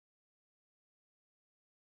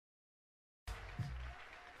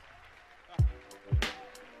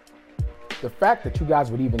The fact that you guys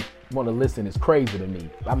would even want to listen is crazy to me.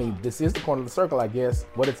 I mean, this is the corner of the circle, I guess.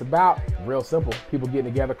 What it's about, real simple. People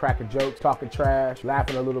getting together, cracking jokes, talking trash,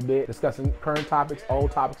 laughing a little bit, discussing current topics, old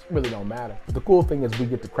topics, really don't matter. But the cool thing is we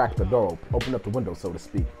get to crack the door open up the window, so to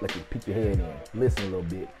speak. Let you peek your head in, listen a little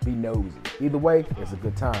bit, be nosy. Either way, it's a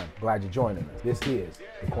good time. Glad you're joining us. This is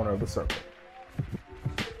the corner of the circle.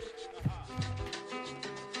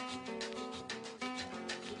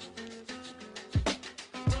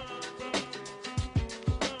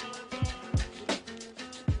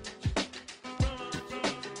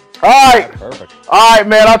 All right. Perfect. All right,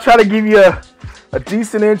 man. I'll try to give you a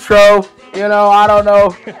decent intro. You know, I don't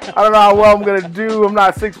know how well I'm gonna do. I'm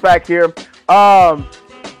not six pack here.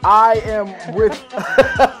 I am with.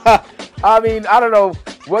 I mean, I don't know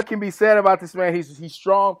what can be said about this man. He's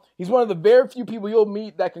strong. He's one of the very few people you'll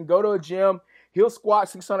meet that can go to a gym. He'll squat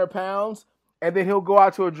 600 pounds, and then he'll go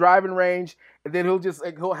out to a driving range, and then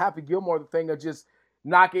he'll Happy Gilmore the thing of just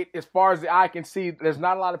knock it as far as the eye can see. There's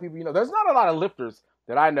not a lot of people, there's not a lot of lifters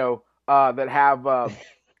that I know that have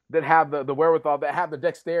the wherewithal, that have the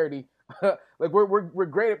dexterity. Like we're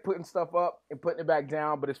great at putting stuff up and putting it back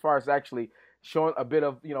down, but as far as actually showing a bit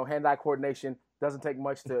of hand-eye coordination, doesn't take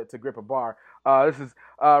much to grip a bar. This is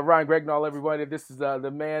Ryan Gregnall, everybody. This is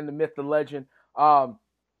the man, the myth, the legend.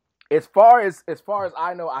 As far as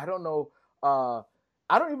I know, I don't know. I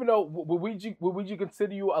don't even know. Would you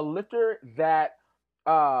consider you a lifter that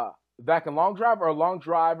can long drive, or a long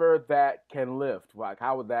driver that can lift? Like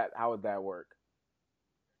how would that work?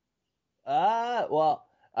 Well,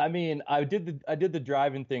 I mean, I did the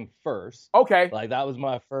driving thing first. Okay. Like that was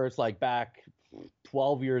my first, like back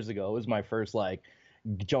 12 years ago was my first like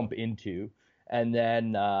jump into, and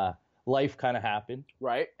then life kind of happened.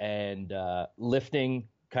 Right. And lifting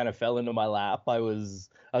kind of fell into my lap. I was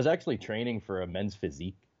actually training for a Men's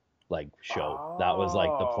Physique like show. Oh. That was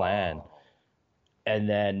like the plan. And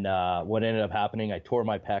then what ended up happening, I tore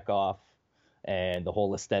my pec off, and the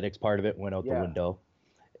whole aesthetics part of it went out the window.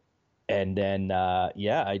 And then,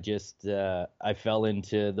 I just I fell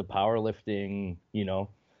into the powerlifting.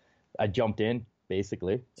 I jumped in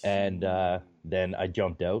basically, and then I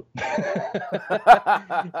jumped out,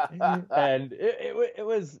 and it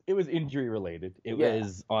was injury related. It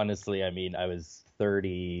was honestly, I mean, I was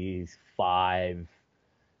 35,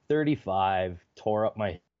 tore up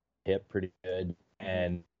my hip pretty good,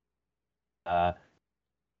 and drive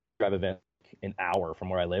event an hour from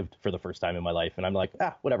where I lived for the first time in my life, and I'm like,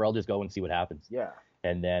 whatever, I'll just go and see what happens. Yeah.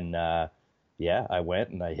 And then I went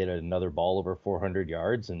and I hit another ball over 400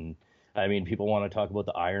 yards, and I mean, people want to talk about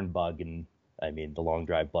the iron bug, and I mean, the long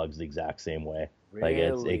drive bug's the exact same way.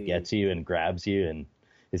 Really? Like it gets you and grabs you, and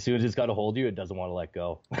as soon as it's got a hold of you, it doesn't want to let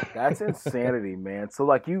go. That's insanity, man. So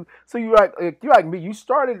you like me. You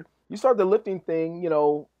started the lifting thing,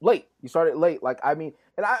 late. You started late. Like, I mean,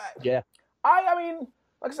 and I mean,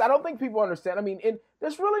 like I said, I don't think people understand. I mean,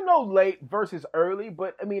 there's really no late versus early,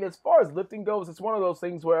 but I mean, as far as lifting goes, it's one of those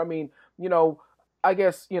things where, I mean, I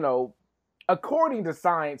guess, according to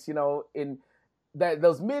science, in that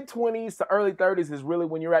those mid-20s to early 30s is really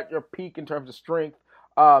when you're at your peak in terms of strength,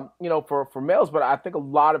 for males. But I think a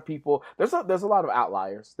lot of people, there's a lot of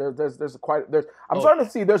outliers. I'm starting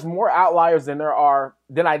to see there's more outliers than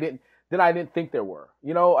I didn't think there were.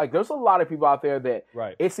 Like there's a lot of people out there that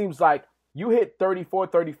it seems like you hit 34,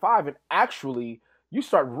 35, and actually you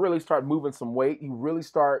start moving some weight. You really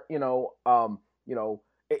start, I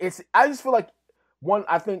just feel like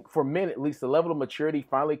I think for men at least, the level of maturity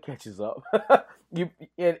finally catches up. You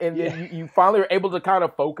finally are able to kind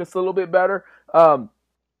of focus a little bit better. And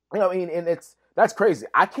that's crazy.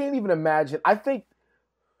 I can't even imagine. I think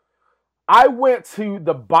I went to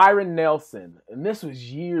the Byron Nelson, and this was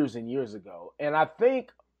years and years ago, and I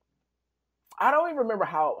don't even remember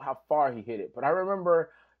how far he hit it, but I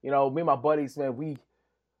remember, me and my buddies, man,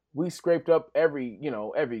 we scraped up every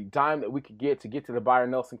dime that we could get to the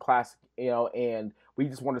Byron Nelson Classic, and we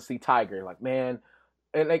just wanted to see Tiger. Like, man,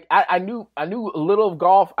 and like I knew a little of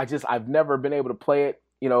golf. I've never been able to play it,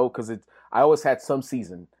 because I always had some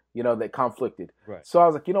season, that conflicted. Right. So I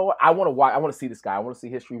was like, you know what? I want to see this guy. I want to see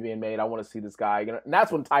history being made. I want to see this guy. And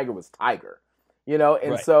that's when Tiger was Tiger,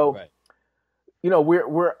 and so. Right.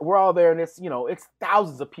 We're all there, and it's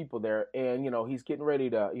thousands of people there, and he's getting ready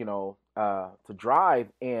to to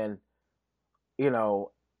drive, and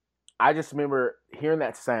I just remember hearing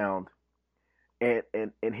that sound, and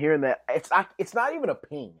hearing that it's not even a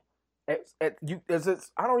ping, I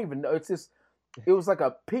don't even know, it was like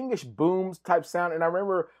a pingish booms type sound, and I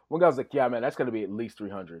remember one guy was like, yeah, man, that's gonna be at least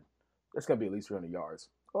 300, that's gonna be at least 300 yards.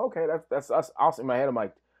 Okay, that's awesome. In my head, I'm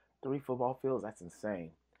like, 3 football fields, that's insane.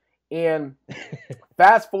 And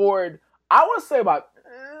fast forward, I want to say about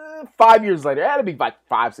 5 years later. It had to be like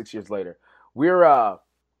 5-6 years later. We're at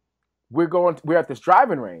this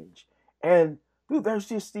driving range, and dude, there's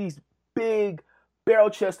just these big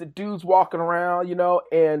barrel-chested dudes walking around,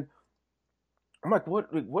 and I'm like, what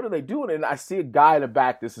are they doing? And I see a guy in the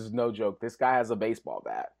back. This is no joke. This guy has a baseball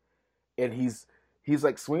bat, and he's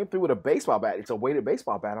like swinging through with a baseball bat. It's a weighted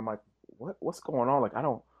baseball bat. I'm like, what's going on? Like, I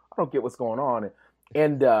don't get what's going on.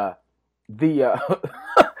 And the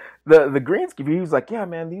the greenskeeper, he was like, yeah,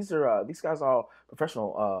 man, these guys are all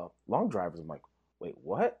professional long drivers. I'm like, wait,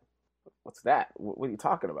 what? What's that? What are you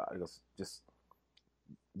talking about? He goes, just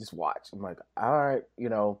watch. I'm like, all right,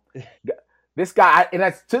 this guy,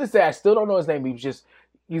 and to this day, I still don't know his name. He's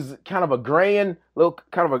kind of a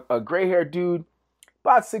kind of a gray haired dude,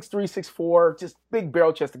 about 6'3", 6'4", just big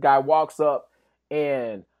barrel chested guy. Walks up,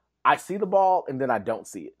 and I see the ball, and then I don't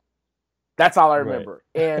see it. That's all I remember.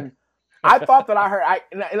 Right. And I thought that I heard.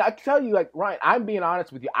 And I tell you, like, Ryan, I'm being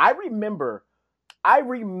honest with you. I remember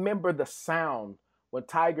the sound when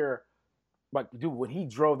Tiger, like, dude, when he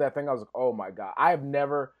drove that thing, I was like, oh my God. I have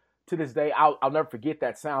never, to this day, I'll never forget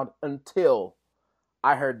that sound until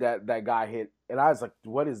I heard that guy hit, and I was like,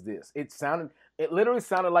 what is this? It literally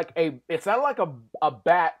sounded like a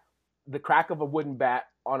bat, the crack of a wooden bat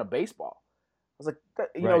on a baseball. I was like,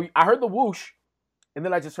 right. I heard the whoosh, and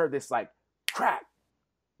then I just heard this like crack.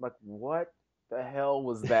 I'm like, what the hell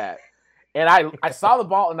was that? And I saw the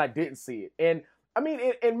ball and I didn't see it. And I mean,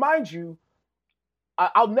 and mind you,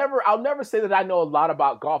 I'll never say that I know a lot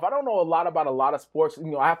about golf. I don't know a lot about a lot of sports.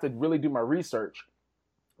 I have to really do my research,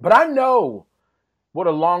 but I know what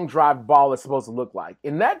a long drive ball is supposed to look like.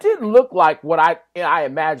 And that didn't look like what I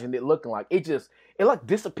imagined it looking like. It like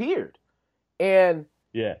disappeared. And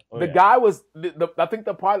yeah, the guy was, I think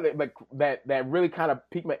the part that really kind of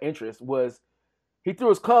piqued my interest was he threw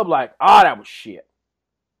his club like, that was shit.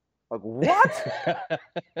 Like, what?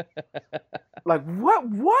 Like,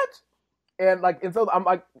 what? And so I'm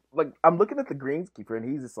like I'm looking at the greenskeeper, and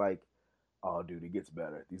he's just like, oh, dude, it gets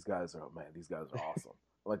better. These guys are awesome.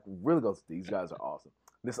 Like, really goes, these guys are awesome.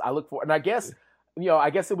 I look for, and I guess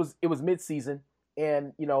it was mid-season,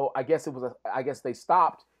 and I guess they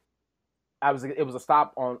stopped. It was a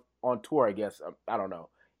stop on tour, I guess. I don't know.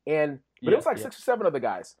 But it was like 6 or 7 of the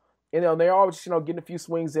guys. And they're all just, getting a few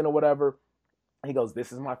swings in or whatever. He goes,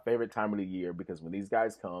 this is my favorite time of the year because when these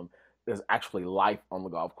guys come, there's actually life on the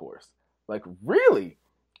golf course. Like, really?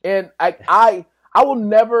 And I will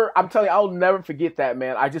never, I'm telling you, I will never forget that,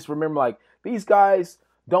 man. I just remember, like, these guys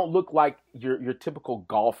don't look like your typical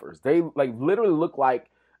golfers. They, like, literally look like,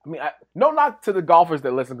 no knock to the golfers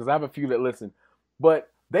that listen, because I have a few that listen, but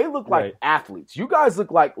they look like athletes. You guys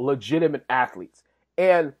look like legitimate athletes.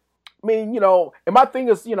 And, I mean, and my thing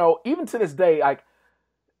is, even to this day, like,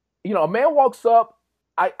 a man walks up,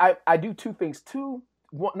 I do two things.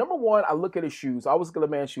 Number one, I look at his shoes. I always look at a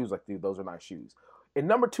man's shoes like, dude, those are nice shoes. And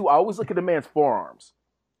number two, I always look at the man's forearms.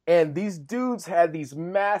 And these dudes had these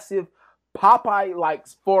massive Popeye-like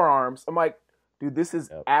forearms. I'm like, dude, this is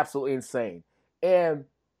absolutely insane. And,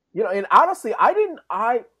 and honestly,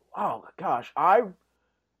 oh gosh, I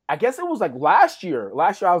guess it was like last year.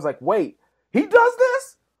 Last year I was like, wait, he does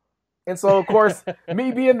this? And so, of course,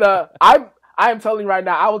 me being I am telling you right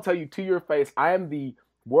now, I will tell you to your face, I am the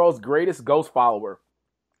world's greatest ghost follower.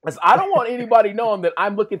 Because I don't want anybody knowing that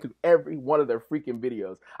I'm looking through every one of their freaking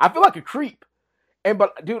videos. I feel like a creep.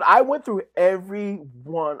 But dude, I went through every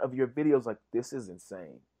one of your videos like, this is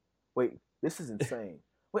insane. Wait, this is insane.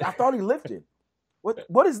 Wait, I thought he lifted.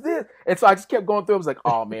 What is this? And so I just kept going through. I was like,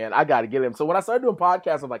 oh man, I got to get him. So when I started doing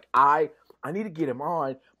podcasts, I'm like, I need to get him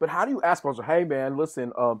on. But how do you ask him? Hey man,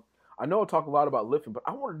 listen, I know I talk a lot about lifting, but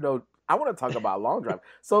I want to talk about long drive.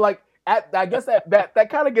 So like, I guess that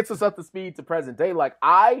kind of gets us up to speed to present day. Like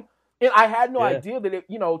I had no idea that it,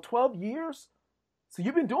 12 years. So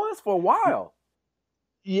you've been doing this for a while.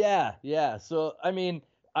 Yeah. So I mean,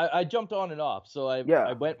 I jumped on and off. So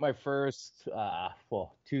I went my first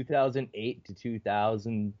 2008 to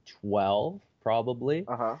 2012 probably.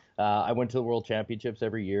 I went to the World Championships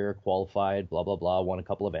every year, qualified, blah blah blah, won a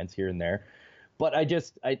couple events here and there. But I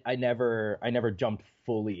never jumped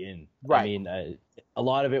fully in. Right. I mean, a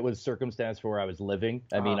lot of it was circumstance for where I was living.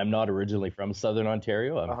 I mean, I'm not originally from Southern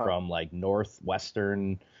Ontario. I'm from like north of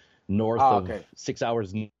 6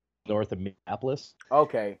 hours north of Minneapolis.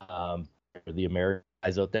 Okay. The American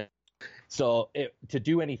guys out there. So to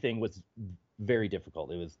do anything was very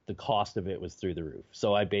difficult. The cost of it was through the roof.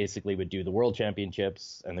 So I basically would do the World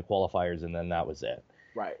Championships and the qualifiers, and then that was it.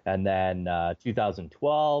 Right. And then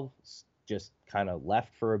 2012. Just kind of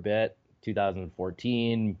left for a bit.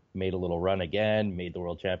 2014, made a little run again, made the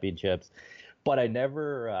World Championships, but I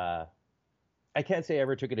never I can't say I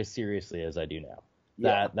ever took it as seriously as I do now.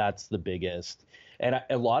 Yeah. That's the biggest. And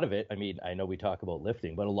a lot of it, I mean, I know we talk about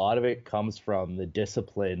lifting, but a lot of it comes from the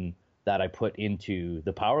discipline that I put into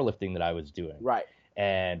the powerlifting that I was doing. Right.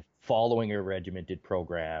 And following a regimented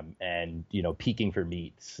program and, peaking for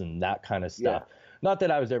meets and that kind of stuff. Yeah. Not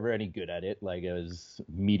that I was ever any good at it. Like, I was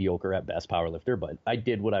mediocre at best powerlifter, but I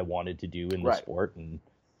did what I wanted to do in the sport and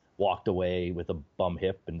walked away with a bum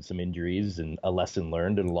hip and some injuries and a lesson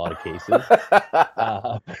learned in a lot of cases.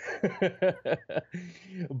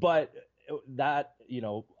 But that,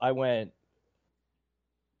 I went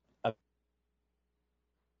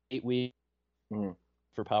 8 weeks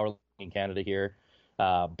for powerlifting in Canada here.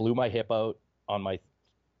 Blew my hip out on my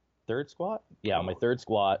third squat. Yeah, on my third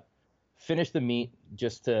squat. Finished the meet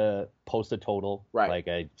just to post a total. Right. Like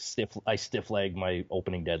I stiff legged my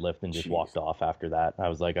opening deadlift and just walked off after that. I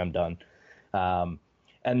was like, I'm done. And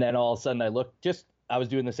then all of a sudden I was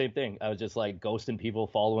doing the same thing. I was just like ghosting people,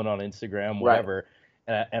 following on Instagram, whatever.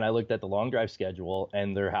 Right. And I looked at the long drive schedule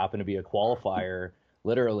and there happened to be a qualifier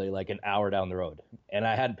literally like an hour down the road. And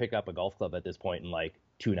I hadn't picked up a golf club at this point in like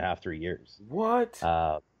 2.5, 3 years. What?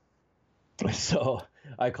 So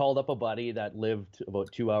I called up a buddy that lived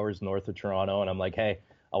about 2 hours north of Toronto, and I'm like, hey,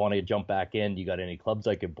 I want to jump back in. You got any clubs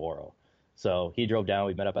I could borrow? So he drove down.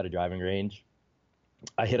 We met up at a driving range.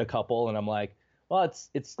 I hit a couple, and I'm like, well, it's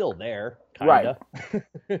still there, kind of.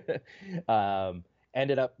 Right.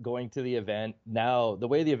 Ended up going to the event. Now, the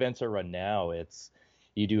way the events are run now, it's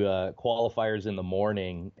you do qualifiers in the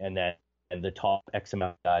morning, and then the top X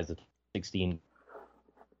amount of guys, the 16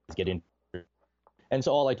 get in. And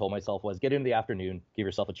so all I told myself was get in the afternoon, give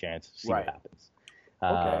yourself a chance, see what happens.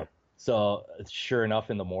 Okay. So sure enough,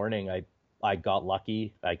 in the morning, I got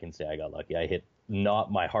lucky. I can say I got lucky. I hit not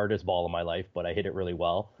my hardest ball of my life, but I hit it really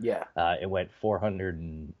well. Yeah. It went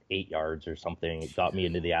 408 yards or something. It got me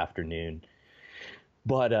into the afternoon.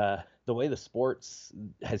 But the way the sports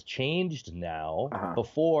has changed now,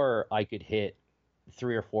 before I could hit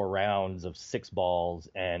 3 or 4 rounds of 6 balls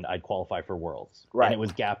and I'd qualify for Worlds. Right. And it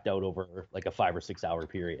was gapped out over like a 5 or 6 hour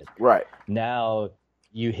period. Right. Now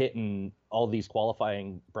you hitting all these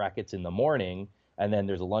qualifying brackets in the morning, and then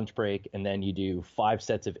there's a lunch break, and then you do 5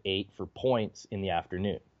 sets of 8 for points in the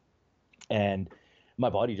afternoon. And my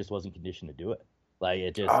body just wasn't conditioned to do it. Like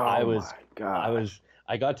it just,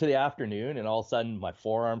 I got to the afternoon and all of a sudden my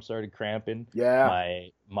forearm started cramping. Yeah.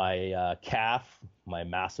 My calf, my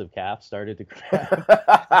massive calf started to cramp.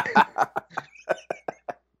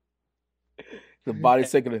 The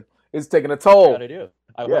body's taking a toll. What I do?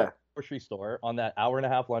 I went to the grocery store on that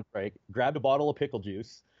hour-and-a-half lunch break, grabbed a bottle of pickle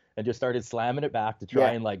juice, and just started slamming it back to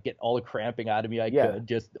try and like get all the cramping out of me I could.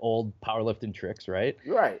 Just old powerlifting tricks, right?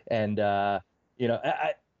 Right. And I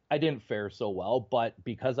didn't fare so well, but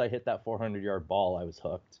because I hit that 400-yard ball, I was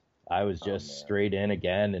hooked. I was just straight in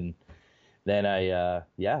again, and then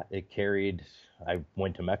it carried. I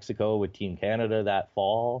went to Mexico with Team Canada that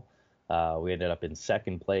fall. We ended up in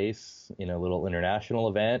second place in a little international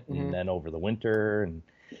event, and then over the winter, and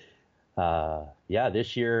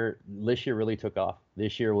this year really took off.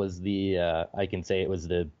 This year was I can say it was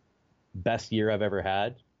the best year I've ever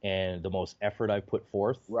had, and the most effort I put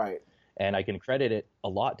forth. Right. And I can credit it a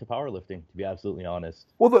lot to powerlifting, to be absolutely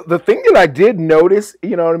honest. Well, the thing that I did notice,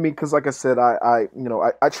 you know what I mean, because like I said, I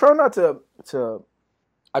try not to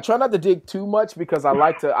dig too much because I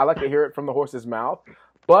like to hear it from the horse's mouth.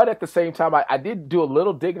 But at the same time, I did do a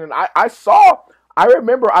little digging, and I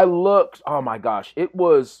remember I looked. Oh my gosh, it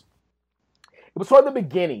was toward the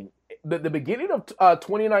beginning, the beginning of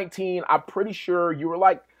 2019. I'm pretty sure you were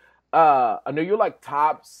like, I know you're like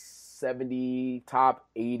top 70, top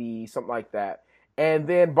 80, something like that. And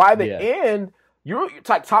then by the end, you're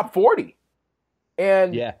like top 40.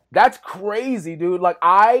 And that's crazy, dude. Like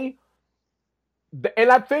I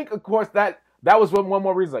think, of course, that was one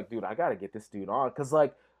more reason, like, dude, I got to get this dude on. Because,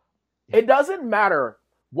 like, it doesn't matter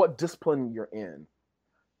what discipline you're in.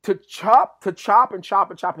 To chop and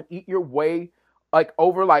eat your way, like,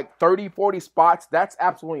 over, like, 30, 40 spots, that's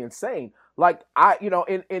absolutely insane. Like,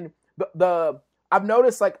 in I've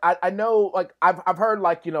noticed, like, I know, like, I've heard,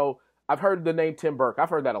 like, I've heard the name Tim Burke. I've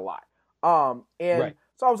heard that a lot. So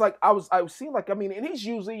I was like, I was seeing, like, I mean, and he's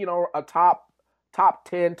usually, a top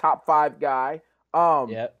 10, top 5 guy.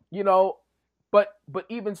 But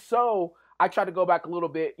even so, I tried to go back a little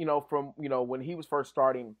bit, from, when he was first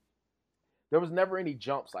starting, there was never any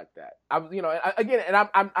jumps like that. I'm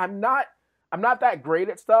not that great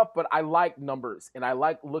at stuff, but I like numbers and I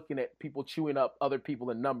like looking at people chewing up other people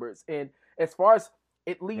in numbers. And as far as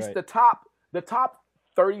at least the top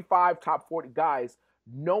 35, top 40 guys,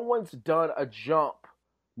 no one's done a jump.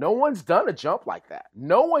 No one's done a jump like that.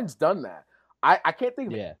 No one's done that. I can't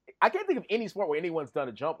think of I can't think of any sport where anyone's done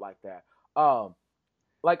a jump like that.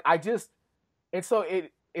 Like I just and so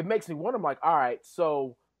it makes me wonder. I'm like, all right,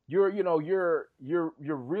 so you're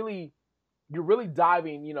really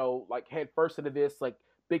diving, like head first into this, like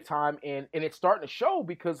big time, and it's starting to show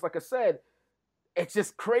because, like I said, it's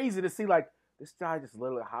just crazy to see like this guy just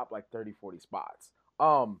literally hopped like 30, 40 spots.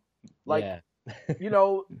 Like,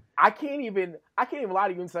 I can't even lie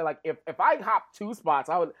to you and say like if I hop 2 spots,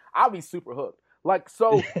 I'll be super hooked. Like,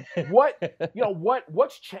 so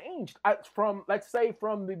what's changed from, let's say,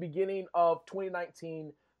 from the beginning of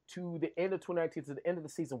 2019 to the end of 2019 to the end of the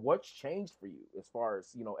season? What's changed for you as far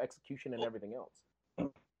as execution and everything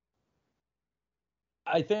else?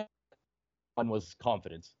 I think one was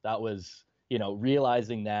confidence. That was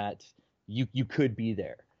realizing that you could be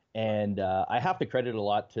there. And I have to credit a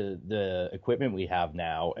lot to the equipment we have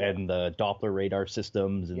now and the Doppler radar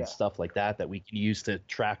systems and stuff like that we can use to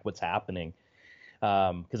track what's happening.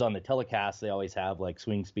 Because on the telecast, they always have like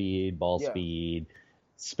swing speed, ball speed,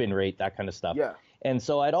 spin rate, that kind of stuff. Yeah. And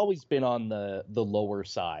so I'd always been on the lower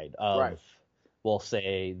side of, we'll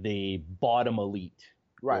say, the bottom elite,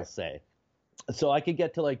 we'll say. So I could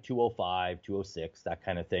get to like 205, 206, that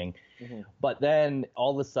kind of thing. Mm-hmm. But then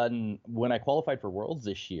all of a sudden, when I qualified for Worlds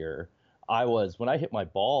this year, when I hit my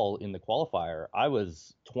ball in the qualifier, I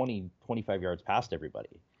was 20, 25 yards past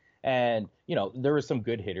everybody. And, there were some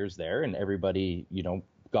good hitters there and everybody,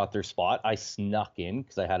 got their spot. I snuck in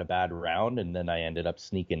because I had a bad round and then I ended up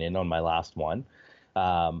sneaking in on my last one.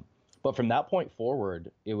 But from that point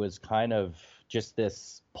forward, it was kind of just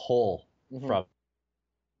this pull from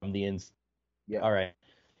the inside. Yeah. All right.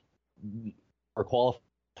 Our qualify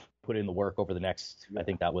put in the work over the next, I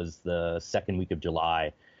think that was the second week of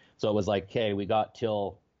July. So it was like, okay, we got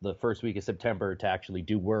till the first week of September to actually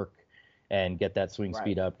do work and get that swing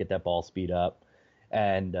speed up, get that ball speed up.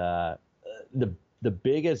 And the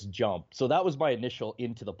biggest jump, so that was my initial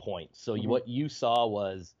into the points. So what you saw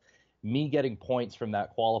was me getting points from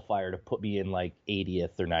that qualifier to put me in like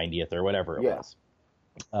 80th or 90th or whatever it was.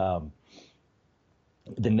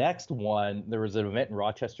 The next one, there was an event in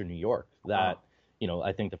Rochester, New York that,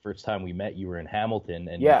 I think the first time we met, you were in Hamilton.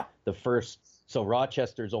 And so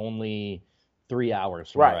Rochester's only 3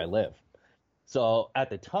 hours from where I live. So at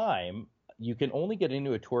the time, you can only get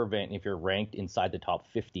into a tour event if you're ranked inside the top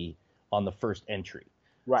 50 on the first entry.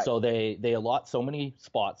 Right. So they allot so many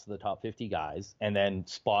spots to the top 50 guys, and then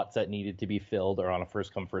spots that needed to be filled are on a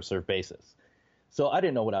first come first serve basis. So I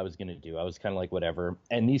didn't know what I was going to do. I was kind of like, whatever.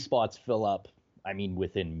 And these spots fill up,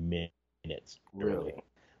 within minutes. Really?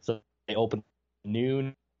 So they open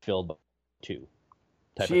noon, filled by 2.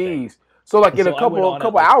 Jeez. So like in a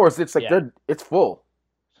couple hours, it's like it's full.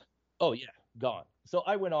 Oh yeah, gone. So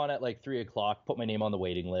I went on at like 3:00, put my name on the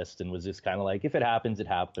waiting list, and was just kind of like, if it happens, it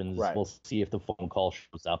happens. Right. We'll see if the phone call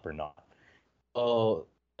shows up or not. So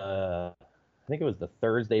I think it was the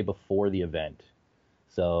Thursday before the event.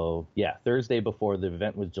 So yeah, Thursday before the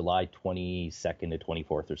event was July 22nd to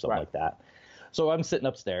 24th or something like that. So I'm sitting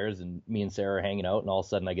upstairs and me and Sarah are hanging out, and all of a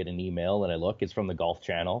sudden I get an email and I look, it's from the Golf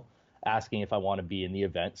Channel asking if I want to be in the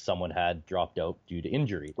event. Someone had dropped out due to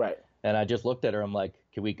injury. Right. And I just looked at her. I'm like,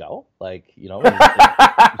 can we go? Like, so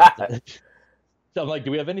I'm like,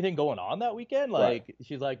 do we have anything going on that weekend? Like,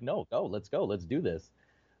 she's like, no, go, let's go. Let's do this.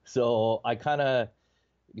 So I kind of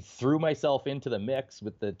threw myself into the mix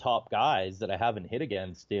with the top guys that I haven't hit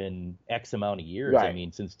against in X amount of years.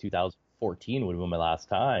 Right. Since 2014 would have been my last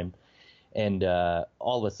time. And all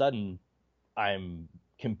of a sudden, I'm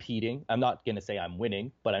competing. I'm not going to say I'm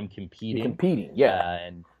winning, but I'm competing. You're competing, yeah.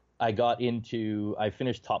 And I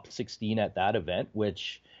finished top 16 at that event,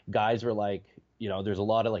 which guys were like, there's a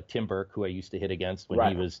lot of like Tim Burke, who I used to hit against when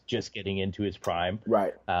he was just getting into his prime.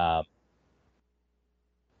 Right.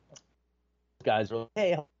 Guys were like,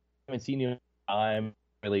 hey, I haven't seen you in time.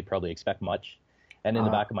 Really probably expect much. And in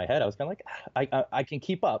the back of my head, I was kind of like, I can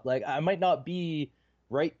keep up. Like, I might not be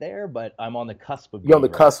right there, but I'm on the cusp of being You're on the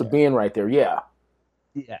cusp of being right there, yeah.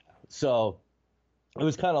 Yeah. So it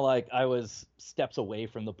was kind of like I was steps away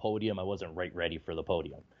from the podium. I wasn't ready for the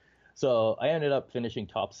podium. So I ended up finishing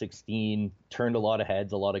top 16, turned a lot of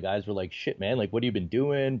heads. A lot of guys were like, shit, man, like, what have you been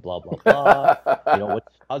doing? Blah, blah, blah.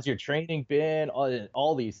 How's your training been?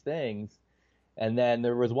 All these things. And then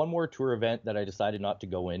there was one more tour event that I decided not to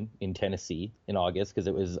go in Tennessee in August,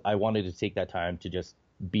 because I wanted to take that time to just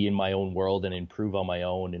be in my own world and improve on my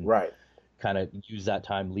own and kind of use that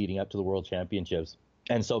time leading up to the World Championships.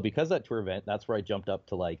 And so because that tour event, that's where I jumped up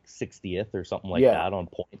to like 60th or something like that on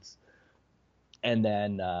points. And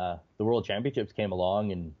then the World Championships came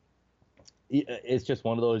along, and it's just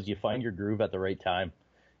one of those, you find your groove at the right time.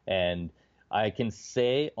 And I can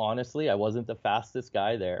say honestly, I wasn't the fastest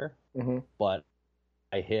guy there, but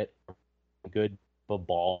I hit a good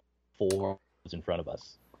ball 4 in front of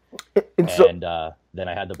us. And then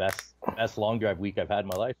I had the best long drive week I've had in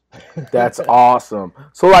my life. That's awesome.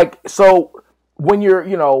 So when you're,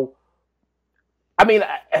 I mean,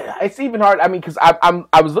 it's even hard. I mean, because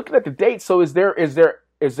I was looking at the dates. So is there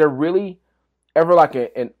really ever like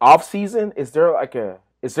an off season? Is there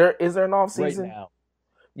an off season? Right now.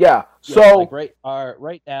 Yeah. So like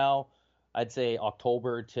right now, I'd say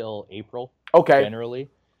October till April. Okay. Generally.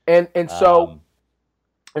 And so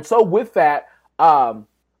with that,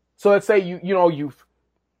 so let's say you've,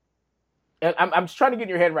 and I'm just trying to get in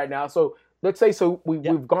your head right now. So let's say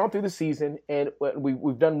we've gone through the season and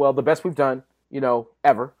we've done well, the best we've done,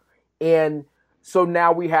 ever, and so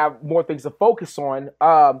now we have more things to focus on.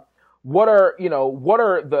 What are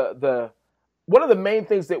the main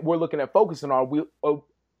things that we're looking at focusing on? We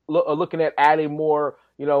looking at adding more,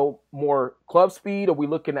 more club speed? Are we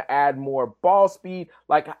looking to add more ball speed?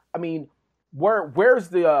 Like, I mean, where's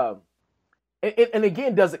the and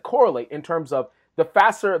again, does it correlate in terms of the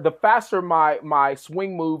faster my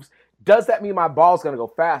swing moves? Does that mean my ball's going to go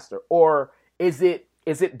faster, or is it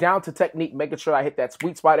down to technique, making sure I hit that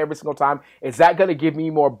sweet spot every single time? Is that going to give me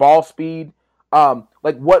more ball speed?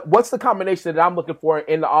 Like what's the combination that I'm looking for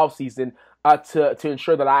in the off season to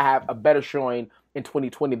ensure that I have a better showing in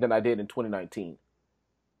 2020 than I did in 2019?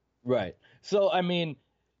 Right. So I mean,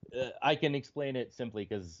 I can explain it simply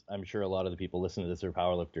because I'm sure a lot of the people listening to this are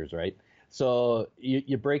powerlifters, right? So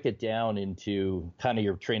you break it down into kind of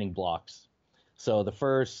your training blocks. So the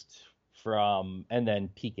first and then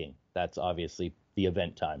peaking. That's obviously the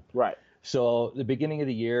event time. Right. So the beginning of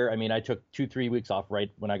the year, I mean, I took 2-3 weeks off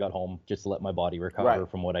right when I got home just to let my body recover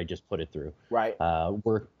from what I just put it through. Right.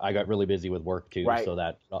 I got really busy with work too, so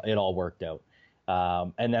that it all worked out.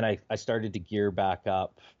 And then I started to gear back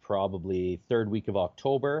up probably third week of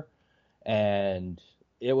October, and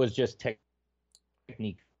it was just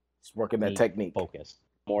technique. Just working that technique. Focus.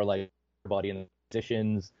 More like body and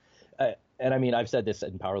positions. And I mean, I've said this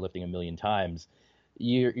in powerlifting a million times.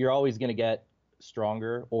 You're always going to get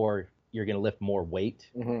stronger, or you're going to lift more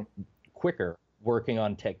weight quicker working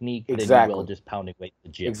on technique than you will just pounding weight in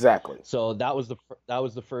the gym. Exactly. So that was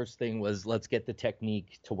the first thing, was let's get the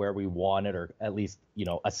technique to where we want it, or at least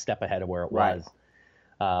a step ahead of where it was.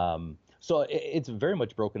 So it's very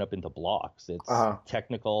much broken up into blocks. It's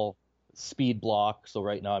technical, speed block. So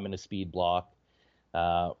right now I'm in a speed block.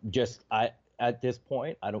 At this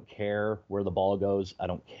point, I don't care where the ball goes. I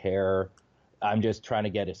don't care. I'm just trying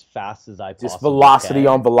to get as fast as I possibly can. Just velocity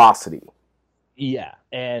on velocity. Yeah.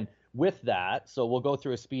 And with that, so we'll go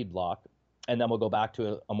through a speed block, and then we'll go back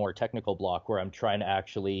to a more technical block where I'm trying to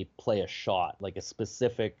actually play a shot, like a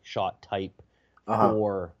specific shot type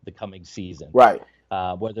for the coming season. Right.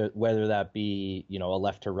 Whether that be, a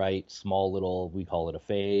left to right, small little, we call it a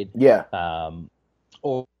fade. Yeah.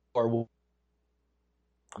 Or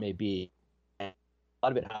maybe a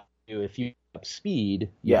lot of it has to do, if you have speed,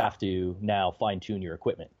 you have to now fine tune your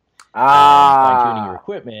equipment. Fine tuning your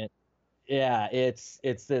equipment. Yeah, it's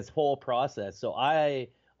this whole process. So I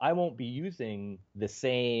won't be using the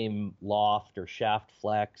same loft or shaft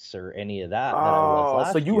flex or any of that I was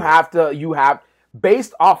last year. So you have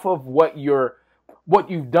based off of what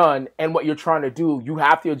you've done and what you're trying to do, you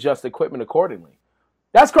have to adjust the equipment accordingly.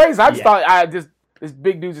 That's crazy. I just thought this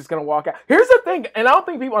big dude's just gonna walk out. Here's the thing, and I don't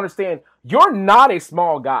think people understand. You're not a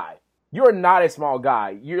small guy. You're not a small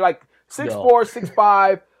guy. You're like 6'4",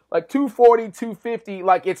 6'5", like 240, 250.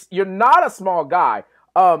 Like you're not a small guy.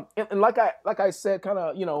 And like I said, kind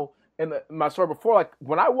of, in my story before, like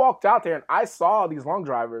when I walked out there and I saw these long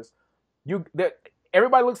drivers,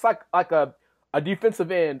 everybody looks like a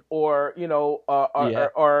defensive end or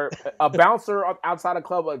or a bouncer outside a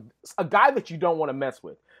club, like a guy that you don't want to mess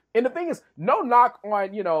with. And the thing is, no knock on,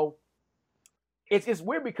 it's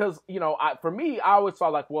weird because, for me, I always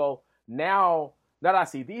thought like, well, now that I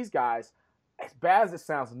see these guys, as bad as it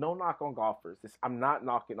sounds, no knock on golfers. I'm not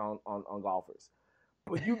knocking on golfers.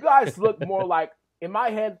 But you guys look more like, in my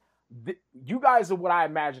head, you guys are what I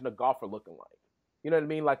imagine a golfer looking like. You know what I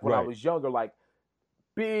mean? Like when I was younger, like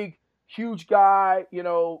big, huge guy,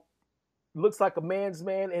 looks like a man's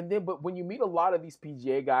man. And then, but when you meet a lot of these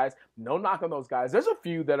PGA guys, no knock on those guys. There's a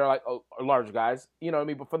few that are like large guys, you know what I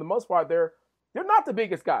mean? But for the most part, they're not the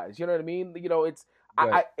biggest guys. You know what I mean?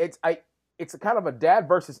 It's a kind of a dad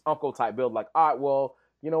versus uncle type build. Like, all right, well,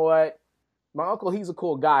 you know what? My uncle, he's a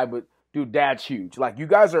cool guy, but dude, dad's huge. Like, you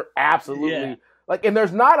guys are absolutely like, and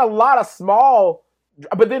there's not a lot of small,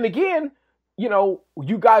 but then again,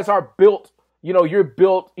 you guys are built, you're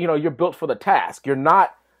built for the task. You're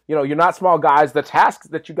not, You know, you're not small guys. The tasks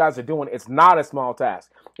that you guys are doing, it's not a small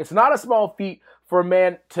task. It's not a small feat for a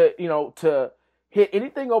man to, you know, to hit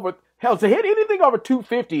anything over, hell, to hit anything over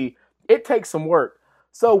 250, it takes some work.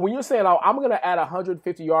 So when you're saying, oh, I'm going to add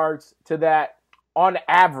 150 yards to that on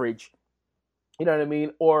average, you know what I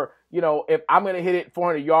mean? Or, you know, if I'm going to hit it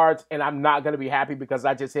 400 yards and I'm not going to be happy because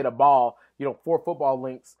I just hit a ball, you know, 4 football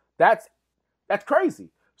lengths, that's crazy.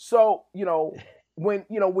 So, you know, when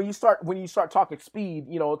you start talking speed,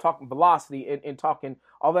 you know, talking velocity and talking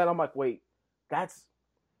all that, I'm like, wait, that's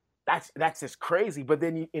just crazy. But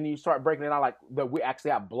then you start breaking it out like that we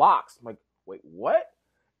actually have blocks. I'm like, wait, what?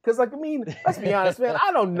 Because, like, I mean, let's be honest, man,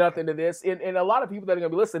 I know nothing to this. And a lot of people that are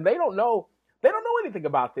going to be listening, they don't know anything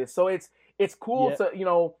about this. So it's cool to, you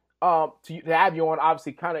know, to have you on,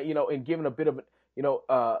 obviously, kind of, you know, and giving a bit of, you know,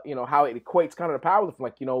 how it equates kind of the powerlifting,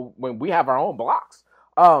 like, you know, when we have our own blocks.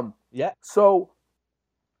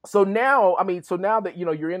 So now, I mean, so now that, you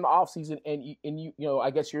know, you're in the off season and you know, I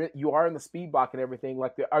guess you are in the speed block and everything,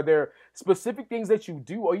 like, are there specific things that you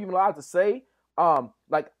do or even allowed to say?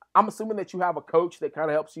 Like, I'm assuming that you have a coach that kind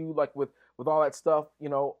of helps you, like, with all that stuff, you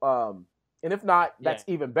know, and if not, that's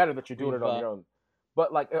even better that you're doing it on your own.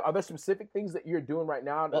 But, like, are there specific things that you're doing right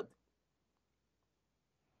now?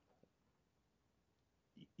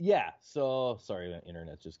 Yeah. So, sorry, the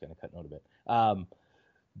internet's just kind of cutting out a bit.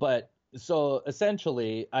 But so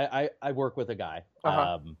essentially, I work with a guy,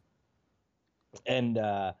 and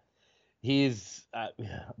he's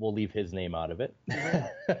we'll leave his name out of it. I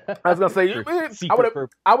was gonna say I would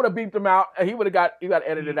have beeped him out. He got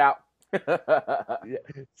edited out.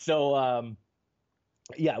 So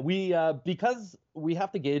we because we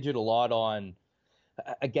have to gauge it a lot on.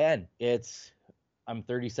 Again, I'm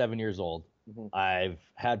 37 years old. Mm-hmm. I've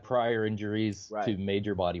had prior injuries to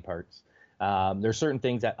major body parts. There's certain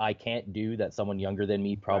things that I can't do that someone younger than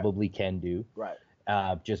me probably can do. Right.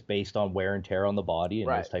 Just based on wear and tear on the body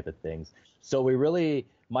and those type of things. So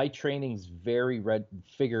my training's very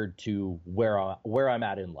figured to where I'm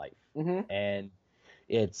at in life. Mm-hmm. And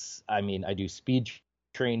I do speed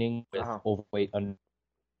training with overweight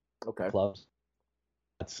clubs.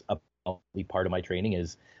 That's a part of my training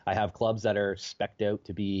is I have clubs that are spec'd out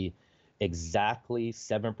to be exactly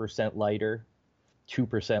 7% lighter,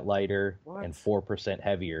 2% lighter, and 4%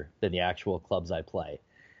 heavier than the actual clubs I play.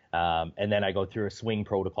 And then I go through a swing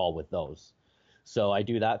protocol with those. So I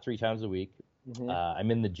do that 3 times a week. Mm-hmm.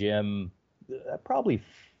 I'm in the gym probably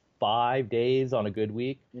 5 days on a good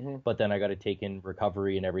week, but then I got to take in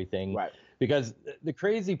recovery and everything. Right. Because the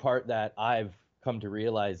crazy part that I've come to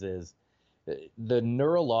realize is the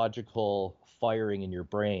neurological firing in your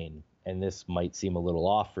brain, and this might seem a little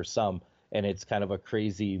off for some, and it's kind of a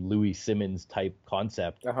crazy Louis Simmons type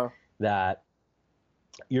concept that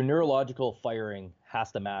your neurological firing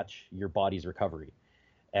has to match your body's recovery.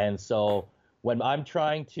 And so when I'm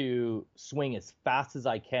trying to swing as fast as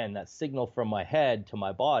I can, that signal from my head to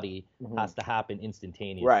my body has to happen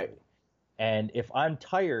instantaneously. Right. And if I'm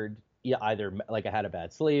tired, either like I had a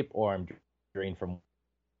bad sleep or I'm drained from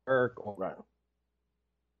work,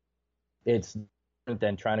 it's different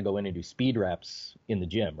than trying to go in and do speed reps in the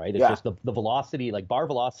gym, right? It's just the velocity, like bar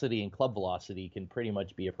velocity and club velocity can pretty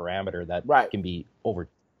much be a parameter that can be over,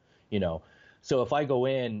 you know. So if I go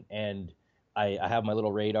in and I have my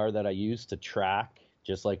little radar that I use to track,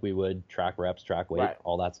 just like we would track reps, track weight,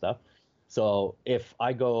 all that stuff. So if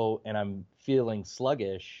I go and I'm feeling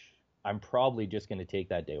sluggish, I'm probably just going to take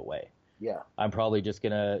that day away. Yeah. I'm probably just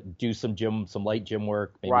going to do some light gym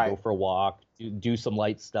work, maybe go for a walk, do some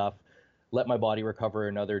light stuff, let my body recover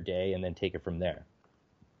another day, and then take it from there.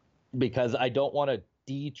 Because I don't want to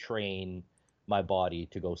detrain my body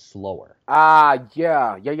to go slower.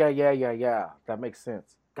 Yeah. That makes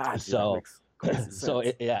sense. God, that makes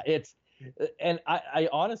sense. And I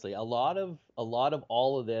honestly, a lot of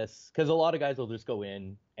all of this, because a lot of guys will just go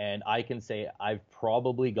in, and I can say I've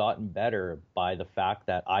probably gotten better by the fact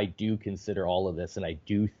that I do consider all of this and I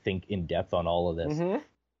do think in depth on all of this.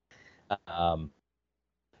 Mm-hmm.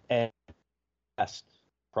 And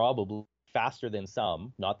probably faster than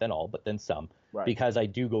some, not than all, but than some, because I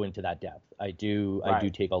do go into that depth. I do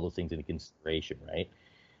take all those things into consideration, right?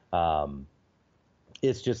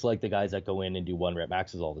 It's just like the guys that go in and do 1 rep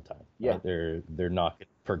maxes all the time. Yeah, right? They're not going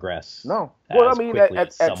to progress. No, well, I mean,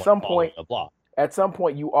 at some point,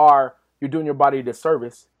 you're doing your body a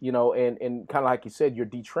disservice, you know, and kind of like you said, you're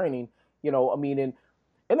detraining, you know. I mean, and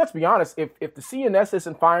let's be honest, if the CNS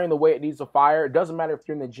isn't firing the way it needs to fire, it doesn't matter if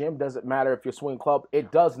you're in the gym, doesn't matter if you're swinging club,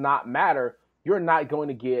 it does not matter. You're not going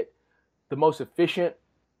to get the most efficient,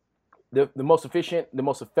 the most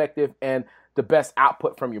effective, and the best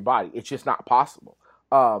output from your body. It's just not possible.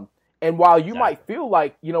 And while you might feel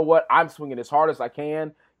like, you know what, I'm swinging as hard as I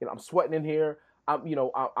can, I'm sweating in here.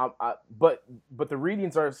 But the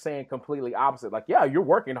readings are saying completely opposite. Like, yeah, you're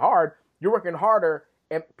working hard. You're working harder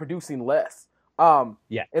and producing less.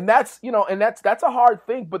 And that's, that's a hard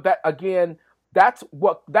thing. But that, again,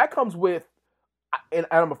 that comes with, and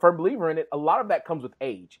I'm a firm believer in it. A lot of that comes with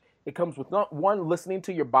age. It comes with one, listening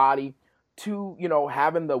to your body, two,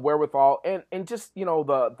 having the wherewithal, and just,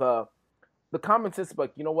 the common sense,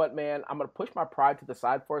 like, you know what, man, I'm going to push my pride to the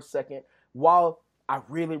side for a second. While I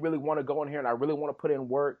really, really want to go in here and I really want to put in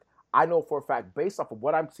work, I know for a fact, based off of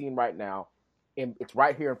what I'm seeing right now, and it's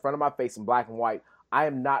right here in front of my face in black and white, I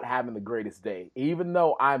am not having the greatest day. Even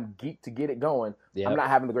though I'm geeked to get it going, I'm not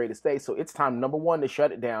having the greatest day. So it's time, number one, to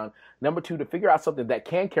shut it down. Number two, to figure out something that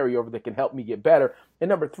can carry over, that can help me get better. And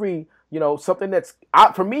number three, something that's,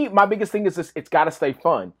 for me, my biggest thing is this: it's got to stay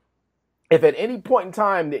fun. If at any point in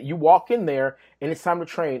time that you walk in there and it's time to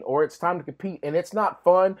train or it's time to compete and it's not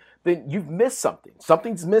fun, then you've missed something.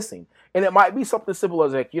 Something's missing. And it might be something simple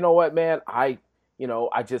as like, you know what, man, I'm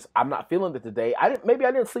not feeling it today. Maybe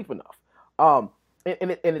I didn't sleep enough.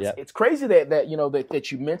 It's crazy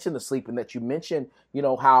that you mentioned the sleep and that you mentioned,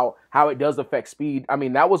 how it does affect speed. I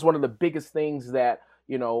mean, that was one of the biggest things that,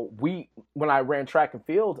 when I ran track and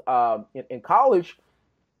field in college,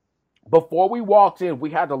 before we walked in, we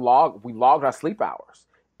logged our sleep hours.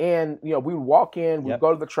 And, we would walk in, we'd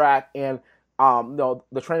go to the track, and, the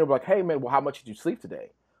trainer would be like, hey, man, well, how much did you sleep today?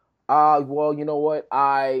 Well, you know what?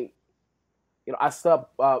 I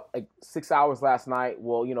slept like 6 hours last night.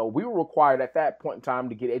 Well, we were required at that point in time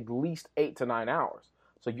to get at least 8 to 9 hours.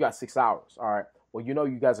 So you got 6 hours. All right. Well, you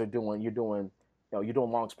guys are doing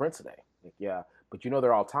long sprints today. Like, yeah, but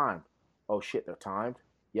they're all timed. Oh shit, they're timed?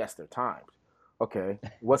 Yes, they're timed. Okay,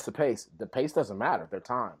 what's the pace? The pace doesn't matter. They're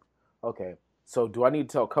timed. Okay, so do I need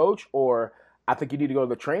to tell coach, or I think you need to go to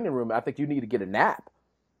the training room? I think you need to get a nap.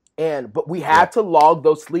 But we had to log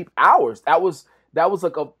those sleep hours. That was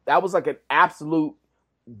like an absolute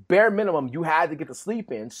bare minimum. You had to get the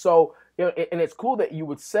sleep in. So, and it's cool that you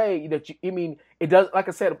would say that it does, like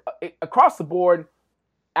I said, across the board,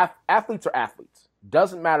 athletes are athletes.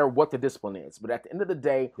 Doesn't matter what the discipline is. But at the end of the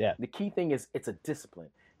day, the key thing is it's a discipline.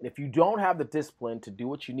 And if you don't have the discipline to do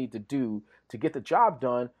what you need to do to get the job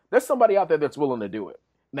done, there's somebody out there that's willing to do it.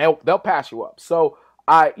 They'll pass you up. So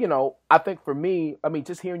I think for me,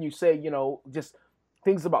 just hearing you say, just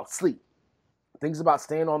things about sleep, things about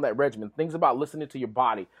staying on that regimen, things about listening to your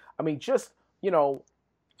body. Just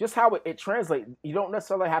how it translates. You don't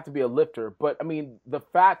necessarily have to be a lifter, but the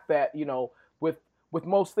fact that, with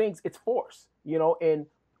most things, it's force, and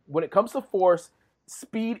when it comes to force,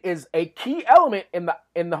 speed is a key element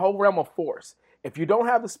in the whole realm of force. If you don't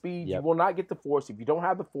have the speed, you will not get the force. If you don't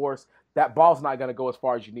have the force, that ball's not going to go as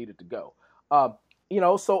far as you need it to go.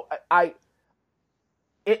 So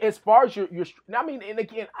as far as your, and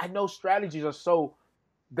again, I know strategies are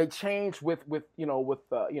they change with the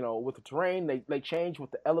terrain. They change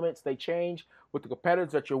with the elements. They change with the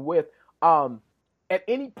competitors that you're with. At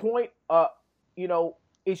any point,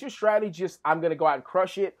 is your strategy just, I'm going to go out and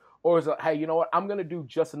crush it? Or is it, hey, you know what? I'm gonna do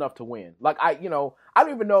just enough to win. Like I don't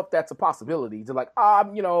even know if that's a possibility. To like,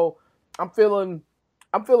 I'm feeling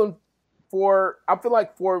like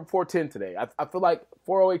 410 today. I feel like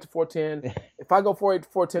 408 to 410. If I go 408 to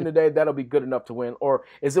 410 today, that'll be good enough to win. Or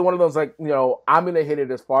is it one of those like, I'm gonna hit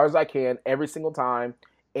it as far as I can every single time,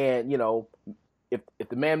 and if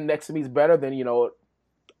the man next to me is better, then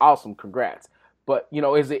awesome, congrats. But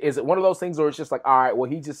is it one of those things where it's just like, all right,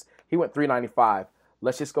 well he went 395.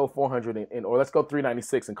 Let's just go 400 or let's go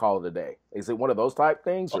 396 and call it a day. Is it one of those type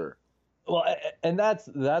things, or? Well, and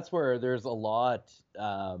that's where there's a lot.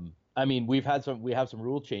 We have some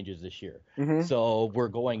rule changes this year, so we're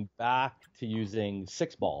going back to using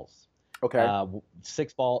 6 balls. Okay.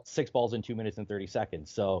 6 balls in 2 minutes and 30 seconds.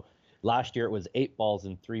 So last year it was 8 balls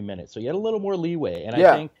in 3 minutes. So you had a little more leeway, and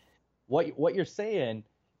I think what you're saying,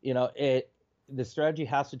 the strategy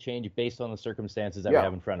has to change based on the circumstances that we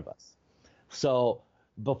have in front of us. So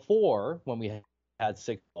before, when we had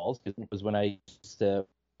 6 balls, it was when I started,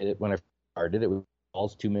 it was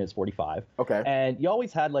balls 2 minutes 45. Okay. And you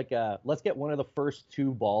always had like let's get one of the first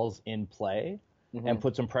 2 balls in play and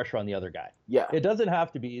put some pressure on the other guy. Yeah. It doesn't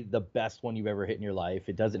have to be the best one you've ever hit in your life.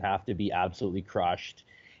 It doesn't have to be absolutely crushed.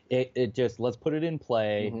 It just, let's put it in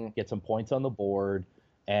play, get some points on the board,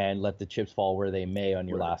 and let the chips fall where they may on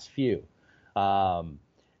your last few.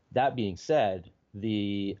 That being said,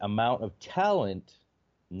 the amount of talent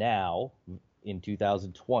now in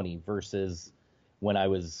 2020 versus when I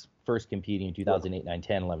was first competing in 2008, 9,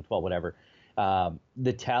 10, 11, 12, whatever,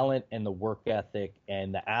 the talent and the work ethic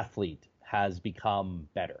and the athlete has become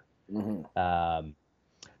better.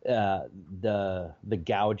 The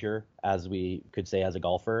gouger, as we could say as a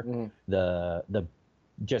golfer, the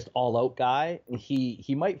just all out guy,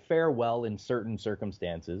 he might fare well in certain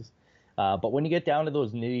circumstances, but when you get down to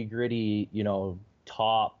those nitty gritty,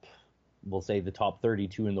 we'll say the top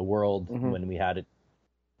 32 in the world, when we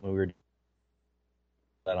were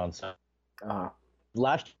that on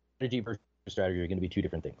last strategy versus strategy are going to be two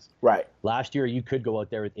different things. Right. Last year you could go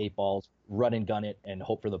out there with 8 balls, run and gun it, and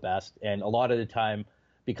hope for the best, and a lot of the time,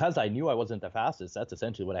 because I knew I wasn't the fastest, that's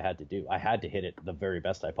essentially what I had to do. I had to hit it the very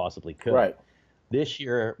best I possibly could. Right. This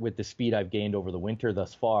year, with the speed I've gained over the winter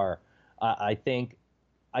thus far, I think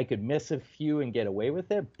I could miss a few and get away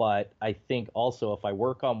with it. But I think also if I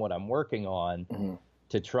work on what I'm working on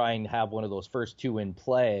to try and have one of those first 2 in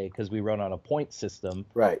play, because we run on a point system,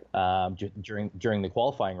 right, during the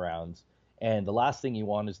qualifying rounds. And the last thing you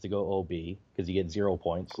want is to go OB because you get 0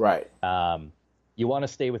 points. Right. You want to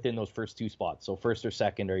stay within those first 2 spots. So first or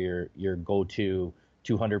second are your go-to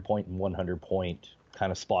 200 point and 100 point kind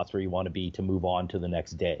of spots where you want to be to move on to the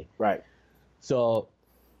next day. Right. So,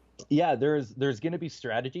 yeah, there's going to be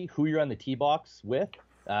strategy. Who you're on the tee box with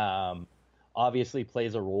obviously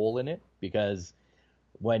plays a role in it, because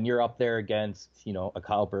when you're up there against, a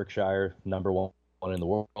Kyle Berkshire, number one in the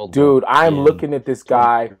world. Dude, I'm looking at this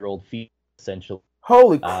guy. Year-old feet, essentially.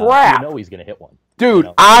 Holy crap. He's going to hit one. Dude,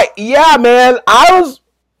 man,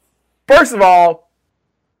 first of all,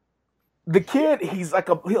 the kid, he's like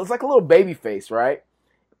a little baby face, right?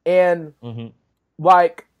 And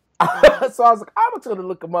like, so I was like, I'm going to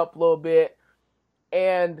look him up a little bit,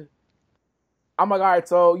 and I'm like, all right,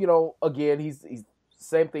 so again, he's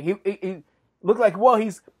same thing. He looks like, well,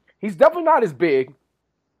 he's definitely not as big.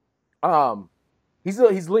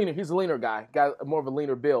 He's leaner. He's a leaner guy. Got more of a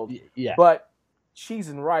leaner build. Yeah. But cheese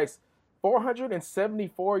and rice,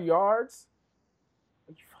 474 yards.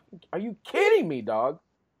 Are you kidding me, dog?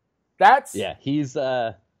 He's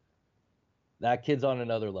that kid's on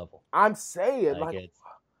another level. I'm saying,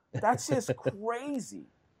 that's just crazy.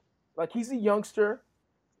 Like, he's a youngster,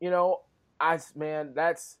 that's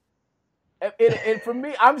and for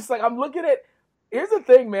me, I'm just like, I'm looking at. Here's the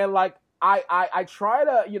thing, man. Like, I try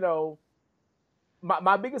to,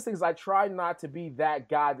 my biggest thing is I try not to be that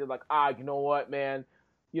guy that like, you know what, man,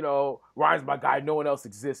 Ryan's my guy. No one else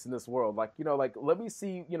exists in this world. Like, let me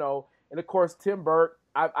see, and of course Tim Burke.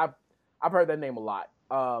 I've heard that name a lot.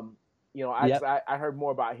 I heard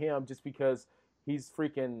more about him just because he's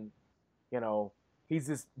freaking, he's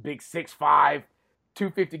this big 6'5",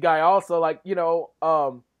 250 guy. Also, like,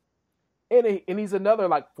 and he's another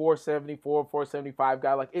like 474, 475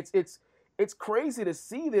 guy. Like, it's crazy to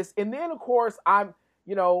see this. And then of course I'm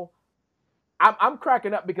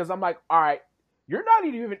cracking up because I'm like, all right, you're not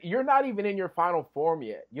even in your final form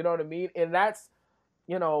yet. You know what I mean? And that's,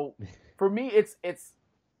 for me, it's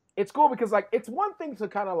cool because like, it's one thing to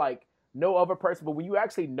kind of like know of a person, but when you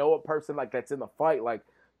actually know a person like that's in the fight, like,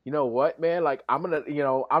 you know what, man, like I'm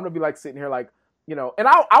gonna be like sitting here like, and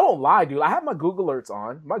I won't lie, dude. I have my Google alerts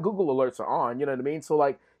on. My Google alerts are on. You know what I mean? So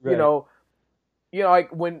like, right.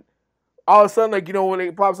 Like when all of a sudden, like, when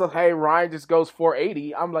it pops up, hey, Ryan just goes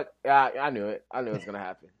 480. I'm like, I knew it. I knew it was gonna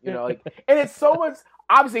happen. Like, and it's so much.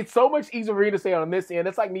 Obviously, it's so much easier for you to say on this end.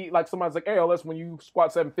 It's like me, like somebody's like, hey, let's when you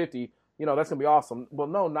squat 750, that's gonna be awesome. Well,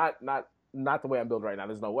 no, not the way I'm built right now.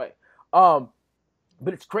 There's no way. But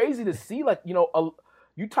it's crazy to see, like,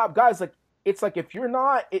 you top guys, like, it's like if you're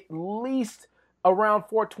not at least around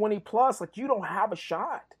 420 plus, like, you don't have a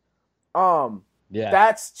shot.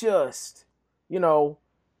 That's just,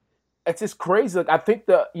 it's just crazy. Like, I think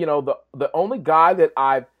the only guy that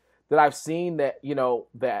I've seen that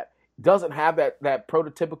that doesn't have that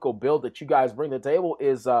prototypical build that you guys bring to the table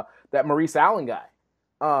is that Maurice Allen guy.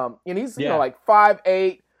 And he's like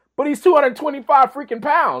 5'8", but he's 225 freaking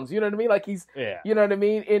pounds. You know what I mean? Like, he's you know what I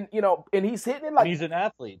mean? And and he's hitting it like, and he's an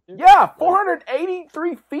athlete. Too. Yeah,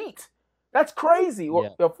 483 feet. That's crazy. Or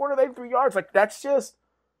 483 yards. Like, that's just,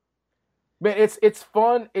 man, it's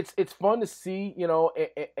fun. It's fun to see,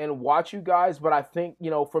 and watch you guys. But I think,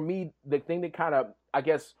 for me, the thing that kind of, I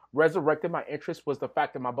guess, resurrected my interest was the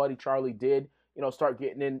fact that my buddy Charlie did, start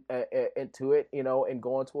getting into it, and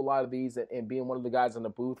going to a lot of these and being one of the guys in the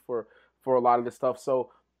booth for a lot of this stuff.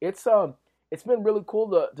 So it's been really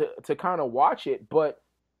cool to kind of watch it. But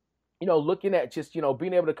looking at just,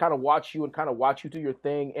 being able to kind of watch you do your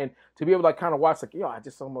thing, and to be able to like kind of watch, like, I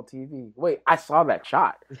just saw him on TV. Wait, I saw that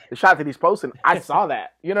shot. The shot that he's posting, I saw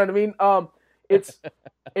that. You know what I mean? It's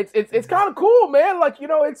kind of cool, man. Like,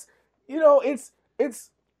 it's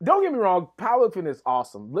don't get me wrong, powerlifting is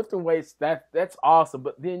awesome. Lifting weights, that's awesome.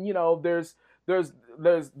 But then, there's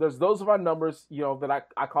there's those of our numbers, that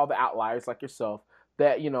I call the outliers, like yourself,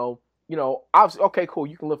 that obviously, okay, cool,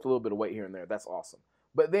 you can lift a little bit of weight here and there, that's awesome.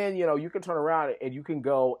 But then you can turn around and you can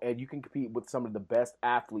go and you can compete with some of the best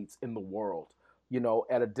athletes in the world,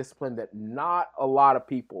 at a discipline that not a lot of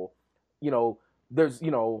people, there's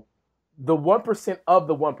the 1% of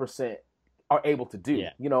the 1% are able to do.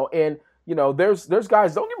 And there's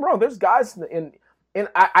guys. Don't get me wrong. There's guys and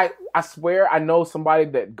I swear I know somebody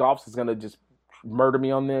that golfs is gonna just murder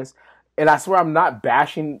me on this, and I swear I'm not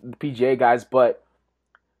bashing the PGA guys, but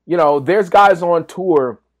there's guys on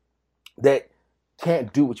tour that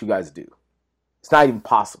can't do what you guys do. It's not even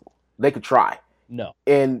possible. They could try. No.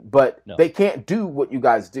 But they can't do what you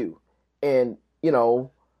guys do. And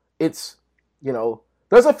it's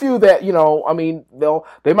there's a few that I mean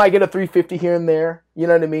they might get a 350 here and there. You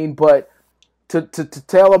know what I mean? But to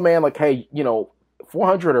tell a man like, hey,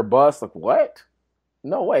 400 or bust, like what?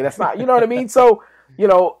 No way. That's not. You know what I mean? So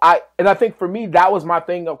I think for me that was my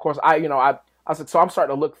thing. Of course, I said, so I'm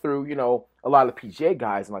starting to look through a lot of the PGA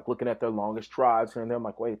guys and like looking at their longest drives here and there. I'm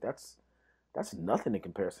like, wait, that's nothing in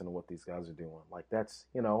comparison to what these guys are doing. Like that's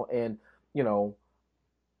and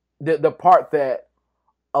the part that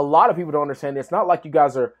a lot of people don't understand, it's not like you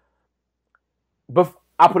guys are.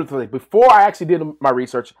 I'll put it this way: before I actually did my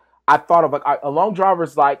research, I thought of like a long driver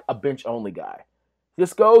is like a bench only guy,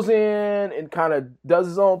 just goes in and kind of does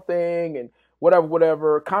his own thing and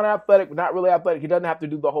whatever. Kind of athletic, but not really athletic. He doesn't have to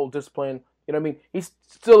do the whole discipline. You know what I mean? He's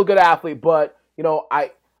still a good athlete, but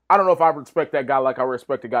I don't know if I respect that guy like I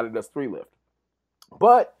respect a guy that does 3 lift.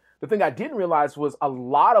 But the thing I didn't realize was a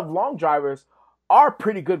lot of long drivers are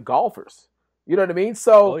pretty good golfers. You know what I mean?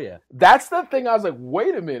 So That's the thing. I was like,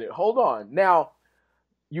 wait a minute, hold on. Now,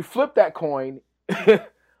 you flip that coin.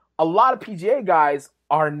 A lot of PGA guys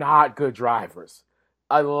are not good drivers.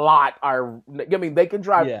 A lot are. I mean, they can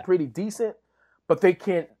drive pretty decent, but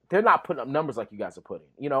they're not putting up numbers like you guys are putting.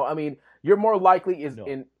 I mean, you're more likely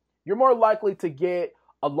to get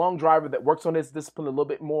a long driver that works on his discipline a little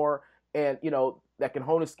bit more, and that can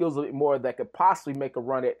hone his skills a little bit more, that could possibly make a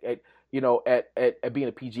run at being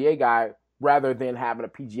a PGA guy, rather than having a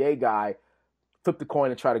PGA guy flip the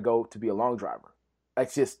coin and try to go to be a long driver.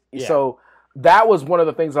 That's just so. That was one of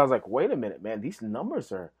the things I was like, wait a minute, man, these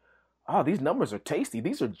numbers are tasty.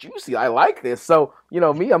 These are juicy. I like this. So,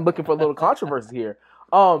 me, I'm looking for a little controversy here.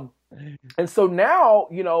 And so now,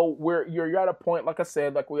 you're at a point, like I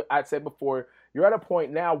said, I said before, you're at a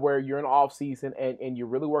point now where you're in off season and you're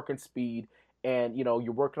really working speed and,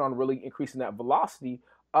 you're working on really increasing that velocity.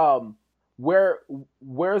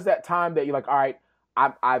 Where's that time that you're like, all right,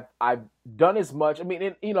 I've done as much. I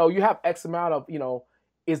mean, you have X amount of,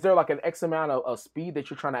 is there like an X amount of speed that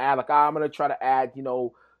you're trying to add? Like, I'm going to try to add, 3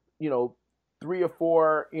 or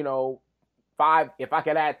 4, 5. If I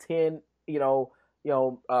could add 10,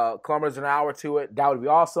 kilometers an hour to it, that would be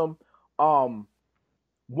awesome.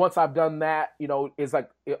 Once I've done that, is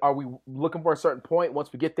like, are we looking for a certain point?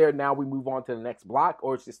 Once we get there, now we move on to the next block,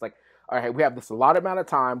 or it's just like, all right, we have this allotted amount of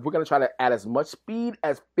time. We're going to try to add as much speed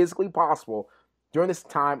as physically possible during this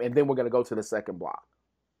time, and then we're going to go to the second block.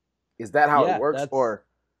 Is that how it works? Or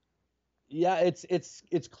yeah,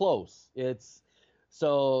 it's close.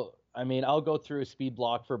 So I mean, I'll go through a speed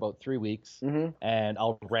block for about 3 weeks, and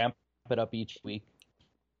I'll ramp it up each week.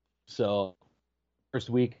 So first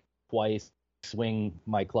week, twice, swing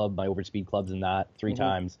my overspeed clubs in that 3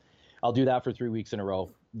 times. I'll do that for 3 weeks in a row.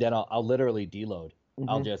 Then I'll literally deload.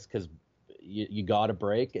 I'll just, because you got to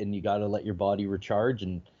break and you got to let your body recharge.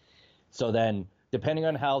 And so then, depending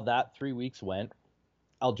on how that 3 weeks went,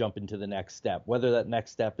 I'll jump into the next step. Whether that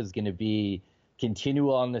next step is going to be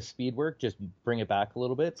continue on the speed work, just bring it back a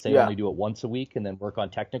little bit. Say only do it once a week and then work on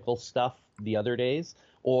technical stuff the other days.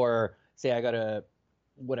 Or say I got to,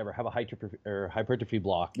 have a hypertrophy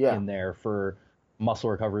block in there for muscle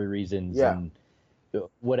recovery reasons and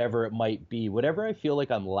whatever it might be. Whatever I feel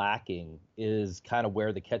like I'm lacking is kind of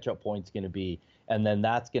where the catch-up point's going to be. And then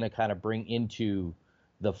that's going to kind of bring into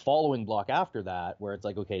the following block after that, where it's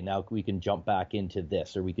like, okay, now we can jump back into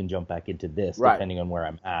this, or we can jump back into this, depending on where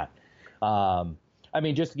I'm at. I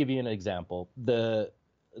mean, just to give you an example, the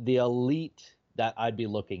elite that I'd be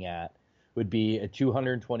looking at would be a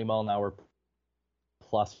 220 mile an hour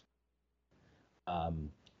plus,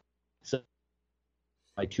 so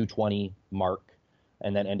my 220 mark,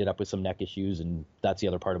 and then ended up with some neck issues. And that's the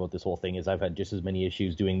other part about this whole thing, is I've had just as many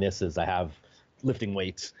issues doing this as I have lifting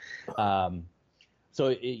weights. So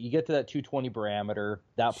you get to that 220 parameter,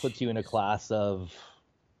 that puts you in a class of,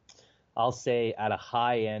 I'll say at a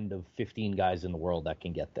high end of 15 guys in the world that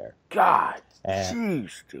can get there. God,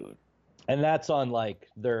 jeez, dude. And that's on like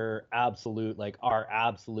their absolute, like our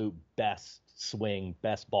absolute best swing,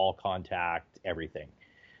 best ball contact, everything.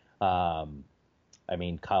 I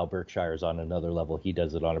mean, Kyle Berkshire's on another level. He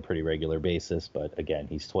does it on a pretty regular basis, but again,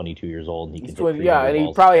 he's 22 years old and he can hit 20, and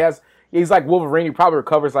he probably has. He's like Wolverine. He probably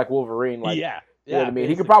recovers like Wolverine. Like, yeah, you know what I mean.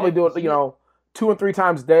 He could probably do it, 2 and 3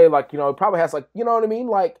 times a day. Like, he probably has like, you know what I mean.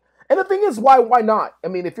 Like, and the thing is, why not? I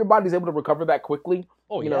mean, if your body's able to recover that quickly,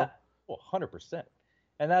 you know, 100%.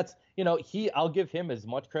 And that's, I'll give him as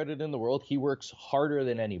much credit in the world. He works harder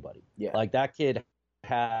than anybody. Yeah, like that kid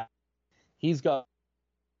he's got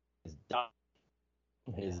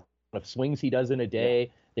his amount of swings he does in a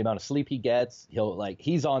day, the amount of sleep he gets,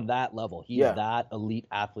 he's on that level. He's that elite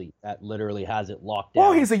athlete that literally has it locked down.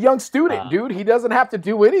 Well, he's a young student, dude. He doesn't have to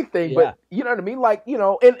do anything, but you know what I mean? Like,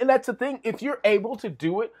 and that's the thing. If you're able to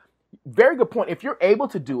do it, very good point. If you're able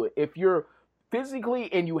to do it, if you're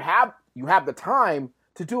physically and you have the time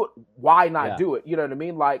to do it, why not do it? You know what I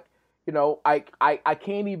mean? Like, I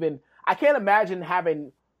can't imagine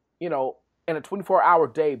having, in a 24-hour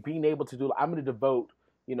day being able to do, I'm going to devote,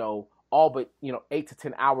 all but, 8 to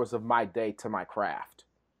 10 hours of my day to my craft.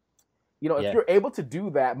 If you're able to do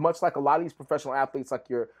that, much like a lot of these professional athletes, like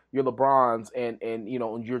your LeBrons and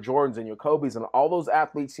your Jordans and your Kobes and all those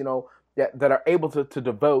athletes, that are able to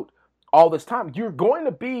devote all this time, you're going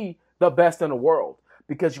to be the best in the world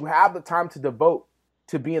because you have the time to devote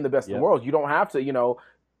to being the best in the world. You don't have to,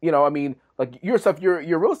 I mean, like yourself, you're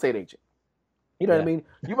a real estate agent. You know what I mean?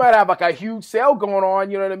 You might have like a huge sale going on.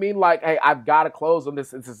 You know what I mean? Like, hey, I've got to close on this.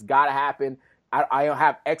 This has got to happen. I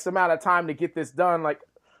have X amount of time to get this done. Like,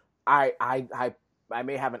 I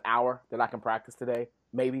may have an hour that I can practice today.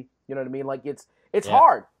 Maybe, you know what I mean? Like, it's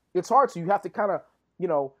hard. It's hard. So you have to kind of,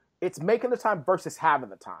 it's making the time versus having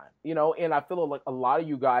the time. And I feel like a lot of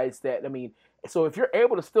you guys that, I mean, so if you're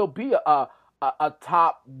able to still be a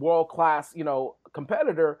top world class,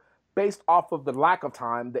 competitor based off of the lack of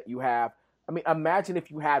time that you have. I mean, imagine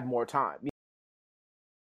if you had more time.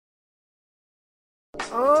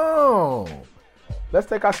 Oh, let's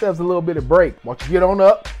take ourselves a little bit of break. Why don't you get on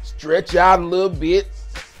up, stretch out a little bit.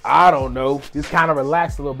 I don't know, just kind of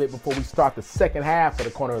relax a little bit before we start the second half of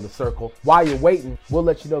the Corner of the Circle. While you're waiting, we'll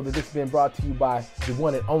let you know that this has been brought to you by the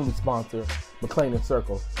one and only sponsor, McLean &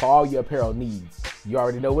 Circle, for all your apparel needs. You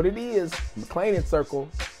already know what it is. McLean & Circle,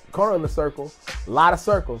 Corner of the Circle, a lot of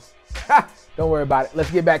circles. Don't worry about it.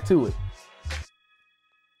 Let's get back to it.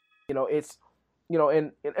 It's,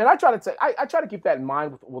 and I try to say, I try to keep that in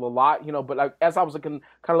mind with a lot, but as I was kind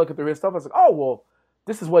of looking through his stuff, I was like, oh, well,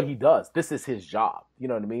 this is what he does. This is his job. You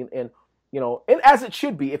know what I mean? And, and as it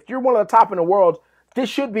should be, if you're one of the top in the world, this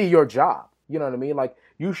should be your job. You know what I mean? Like,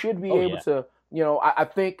 you should be able to, I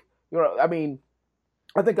think, what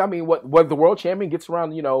the world champion gets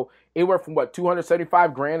around, anywhere from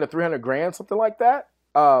 $275,000 to $300,000, something like that.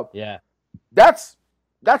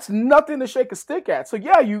 That's nothing to shake a stick at. So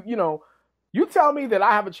yeah, you tell me that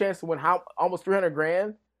I have a chance to win almost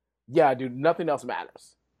 $300,000. Yeah, dude, nothing else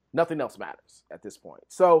matters. Nothing else matters at this point.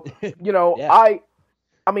 So, I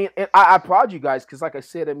applaud you guys because, like I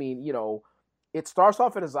said, I mean, it starts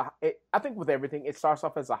off I think with everything, it starts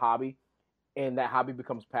off as a hobby, and that hobby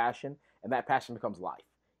becomes passion, and that passion becomes life.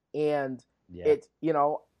 And it's,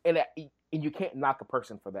 and you can't knock a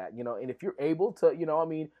person for that, and if you're able to,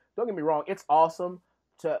 don't get me wrong, it's awesome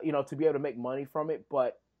to be able to make money from it.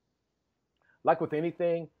 But like with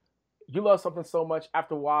anything, you love something so much,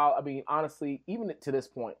 after a while, I mean, honestly, even to this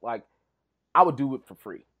point, like, I would do it for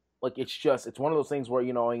free. Like, it's one of those things where,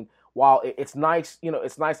 while it's nice,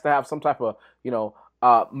 it's nice to have some type of,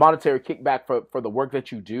 monetary kickback for the work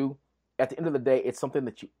that you do. At the end of the day, it's something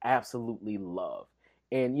that you absolutely love.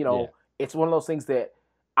 And, it's one of those things that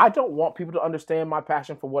I don't want people to understand my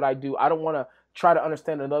passion for what I do. I don't want to try to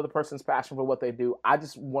understand another person's passion for what they do. I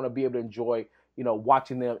just want to be able to enjoy,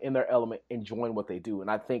 watching them in their element, enjoying what they do. And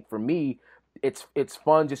I think for me, it's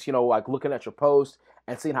fun just, like looking at your post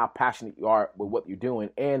and seeing how passionate you are with what you're doing.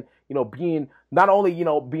 And, being not only,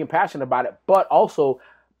 being passionate about it, but also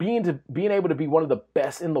being able to be one of the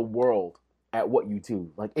best in the world at what you do.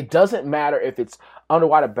 Like, it doesn't matter if it's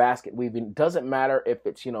underwater basket weaving, it doesn't matter if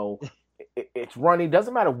it's, it's running, it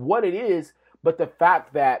doesn't matter what it is, but the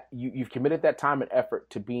fact that you've committed that time and effort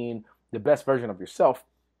to being the best version of yourself,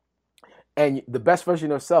 and the best version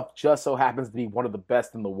of yourself just so happens to be one of the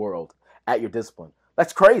best in the world at your discipline.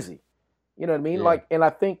 That's crazy. You know what I mean? Yeah. Like, and I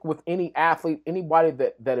think with any athlete, anybody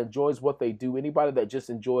that enjoys what they do, anybody that just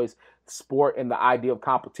enjoys sport and the idea of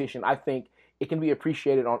competition, I think it can be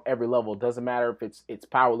appreciated on every level. It doesn't matter if it's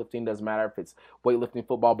powerlifting, doesn't matter if it's weightlifting,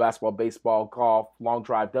 football, basketball, baseball, golf, long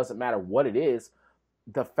drive, doesn't matter what it is.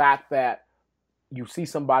 The fact that you see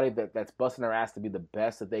somebody that's busting their ass to be the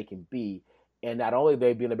best that they can be, And not only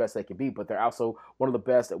they being the best they can be, but they're also one of the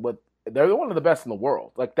best at what they're one of the best in the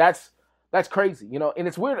world. Like that's crazy, you know. And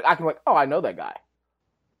it's weird. I can like, oh, I know that guy.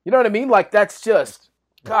 You know what I mean? Like that's just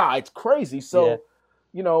God, it's crazy. So, yeah.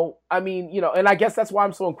 You know, I mean, you know, and I guess that's why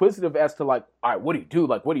I'm so inquisitive as to like, all right, what do you do?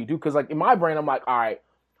 Like, what do you do? Because like in my brain, I'm like, all right,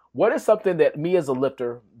 what is something that me as a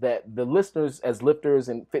lifter, that the listeners as lifters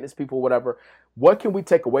and fitness people, whatever, what can we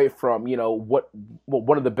take away from, you know, what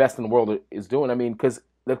one of the best in the world is doing? I mean, because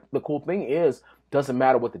the cool thing is, doesn't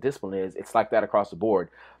matter what the discipline is. It's like that across the board.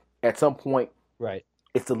 At some point, right?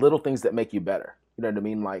 It's the little things that make you better. You know what I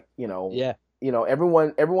mean? Like, you know, yeah. You know,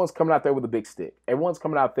 everyone's coming out there with a big stick. Everyone's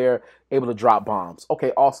coming out there able to drop bombs.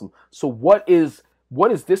 Okay, awesome. So what is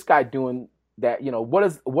this guy doing that, you know, what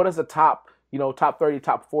is a top 30,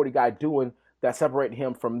 top 40 guy doing that separating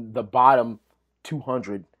him from the bottom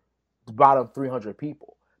 200, the bottom 300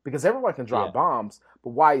 people? Because everyone can drop bombs,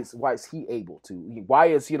 but why is he able to? Why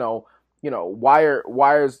is he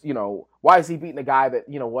beating a guy that,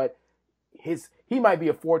 you know what, he might be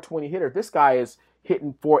a 420 hitter. This guy is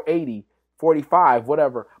hitting 480. 45,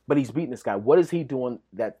 whatever, but he's beating this guy. What is he doing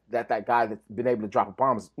that guy that's been able to drop a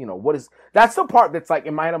bomb is, you know, that's the part that's like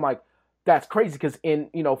in my head, I'm like, that's crazy. Because in,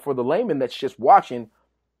 you know, for the layman that's just watching,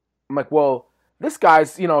 I'm like, well, this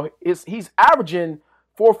guy's, you know, he's averaging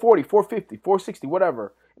 440, 450, 460,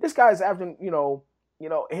 whatever. This guy's averaging, you know,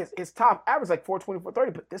 his top average like 420,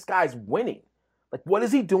 430, but this guy's winning. Like, what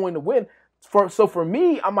is he doing to win? So for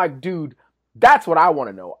me, I'm like, dude, that's what I want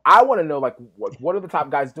to know. I want to know, like, what are the top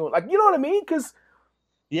guys doing? Like, you know what I mean? Because,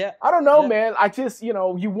 I don't know, man. I just, you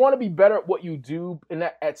know, you want to be better at what you do.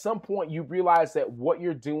 And at some point, you realize that what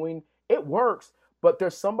you're doing, it works. But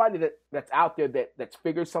there's somebody that's out there that's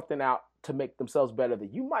figured something out to make themselves better,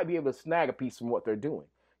 that you might be able to snag a piece from what they're doing.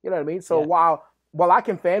 You know what I mean? So while I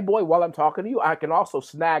can fanboy while I'm talking to you, I can also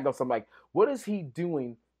snag on something like, what is he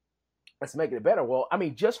doing that's making it better? Well, I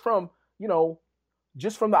mean, just from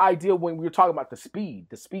the idea when we were talking about the speed,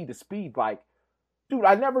 like, dude,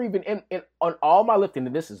 I never even, on all my lifting,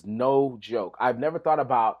 and this is no joke, I've never thought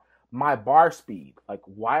about my bar speed. Like,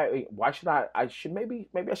 why should I should maybe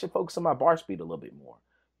I should focus on my bar speed a little bit more.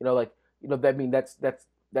 You know, like, you know, that mean that's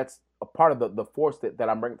a part of the force that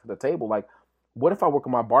I'm bringing to the table. Like, what if I work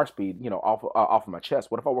on my bar speed, you know, off of my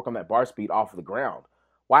chest? What if I work on that bar speed off of the ground?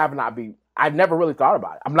 Why haven't I've never really thought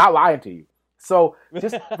about it. I'm not lying to you. So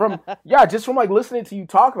just from like listening to you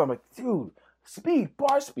talk about it, I'm like, dude, speed,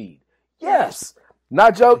 bar speed. Yes.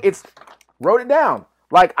 Not joke. It's wrote it down.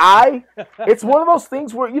 Like it's one of those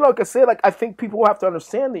things where, you know, like I said, like, I think people have to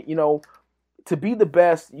understand that, you know, to be the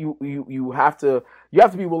best, you have to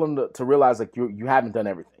be willing to realize, like, you haven't done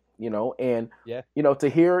everything, you know, and, you know, to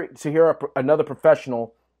hear another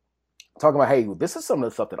professional talking about, hey, this is some of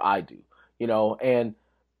the stuff that I do, you know, and,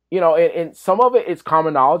 you know, and some of it is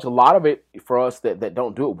common knowledge. A lot of it for us that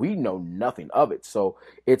don't do it, we know nothing of it. So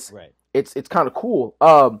it's kind of cool.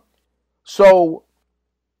 So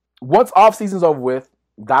once off season's over with,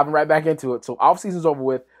 diving right back into it. So off season's over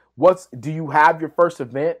with. Do you have your first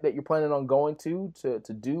event that you're planning on going to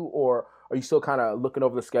do, or are you still kind of looking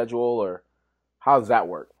over the schedule, or how does that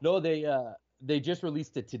work? No, they just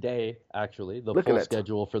released it today. Actually, the full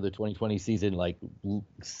schedule for the 2020 season, like,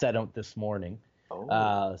 set out this morning.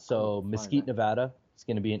 So Mesquite, Nevada, it's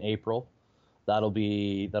going to be in April. That'll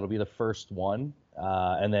be the first one.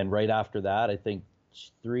 And then right after that, I think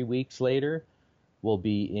 3 weeks later, we'll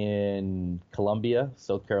be in Columbia,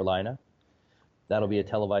 South Carolina. That'll be a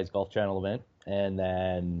televised Golf Channel event. And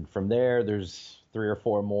then from there, there's 3 or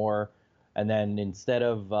 4 more. And then instead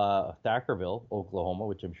of Thackerville, Oklahoma,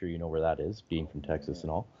 which I'm sure you know where that is, being from Texas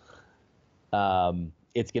and all,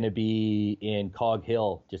 it's going to be in Cog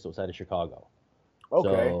Hill, just outside of Chicago.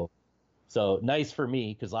 Okay. So nice for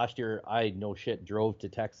me, because last year I drove to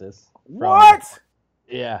Texas. What?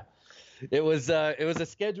 Yeah, it was a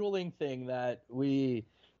scheduling thing that my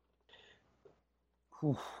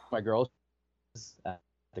girl at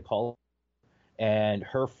the college, and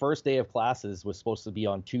her first day of classes was supposed to be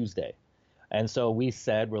on Tuesday, and so we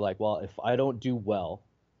said, we're like, well, if I don't do well,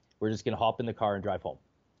 we're just gonna hop in the car and drive home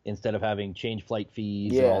instead of having change flight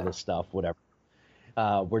fees and all this stuff, whatever.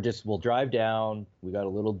 We'll drive down. We got a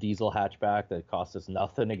little diesel hatchback that cost us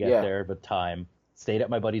nothing to get there but time. Stayed at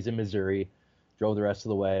my buddy's in Missouri, drove the rest of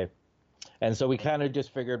the way. And so we kind of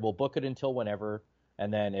just figured we'll book it until whenever,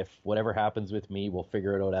 and then if whatever happens with me, we'll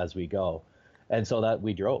figure it out as we go. And so that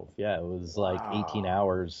we drove. Yeah, it was like 18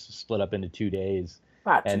 hours split up into 2 days.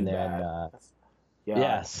 Not too bad.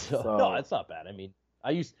 No, it's not bad. I mean,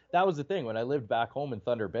 that was the thing when I lived back home in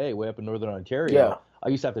Thunder Bay, way up in Northern Ontario. I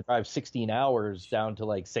used to have to drive 16 hours down to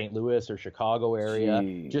like St. Louis or Chicago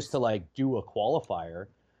area just to like do a qualifier.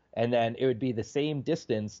 and then it would be the same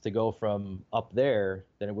distance to go from up there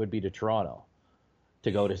than it would be to Toronto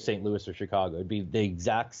to go to St. Louis or Chicago. It'd be the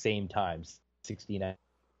exact same times, 16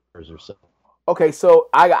 hours or so. Okay, so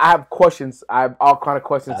I have questions. I have all kind of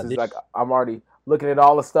questions. Like I'm already looking at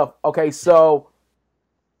all the stuff. Okay, so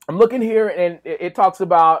I'm looking here, and it talks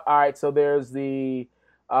about, all right, so there's the,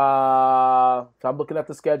 so I'm looking at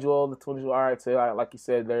the schedule, the 20, all right, so like you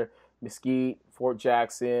said there, Mesquite, Fort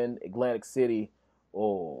Jackson, Atlantic City.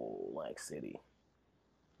 Oh, Atlantic City.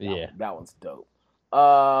 That one's dope.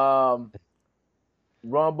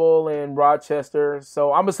 Rumble in Rochester.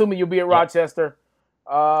 So I'm assuming you'll be at Rochester.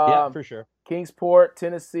 Yeah, for sure. Kingsport,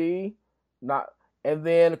 Tennessee. And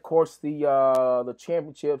then of course the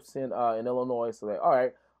championships in Illinois. So all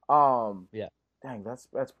right. Dang, that's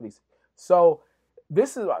pretty. So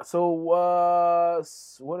this is what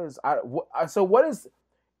is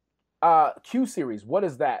Q Series? What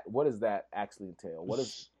is that? What does that actually entail?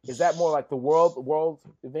 Is that more like the world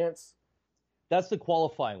events? That's the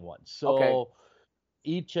qualifying one. So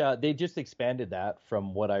each they just expanded that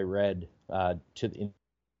from what I read in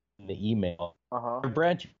the email. They're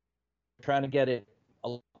branching, trying to get it a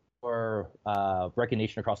lot more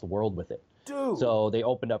recognition across the world with it. Dude. So they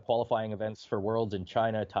opened up qualifying events for Worlds in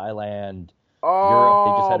China, Thailand, Europe.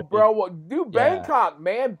 They just had Bangkok,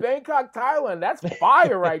 man. Bangkok, Thailand. That's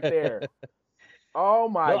fire right there. Oh,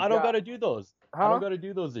 my God. I don't got to do those. I don't got to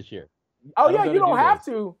do those this year. Oh, yeah, you don't have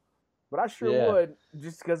to. But I sure would,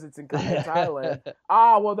 just because it's in Thailand.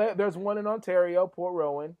 Well, there's one in Ontario, Port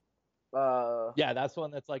Rowan. That's one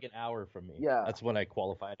that's like an hour from me. Yeah. That's when I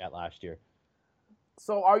qualified at last year.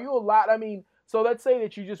 So are you allowed, so let's say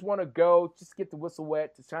that you just want to go, just get the whistle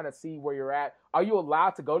wet to try to see where you're at. Are you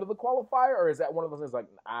allowed to go to the qualifier, or is that one of those things like,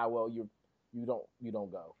 you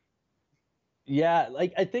don't go? Yeah,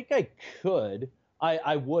 like I think I could.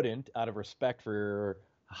 I wouldn't, out of respect for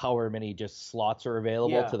however many just slots are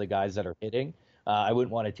available to the guys that are hitting. I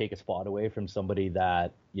wouldn't want to take a spot away from somebody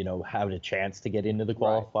that, having a chance to get into the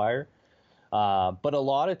qualifier. Right. But a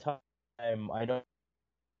lot of time, I know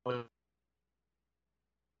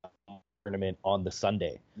tournament on the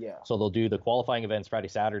Sunday. Yeah. So they'll do the qualifying events Friday,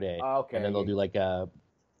 Saturday. And then they'll do like a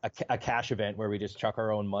cash event where we just chuck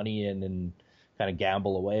our own money in and kind of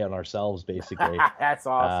gamble away on ourselves, basically. That's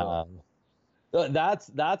awesome.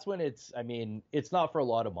 That's when it's not for a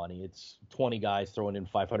lot of money. It's 20 guys throwing in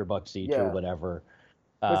 $500 each or whatever.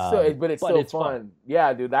 But it's still fun.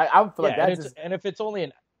 Yeah, dude. I feel like that's and if it's only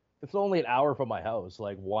an hour from my house,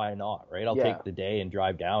 like why not, right? I'll take the day and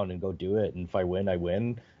drive down and go do it. And if I win, I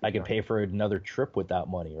win. I can pay for another trip with that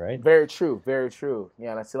money, right? Very true. Very true.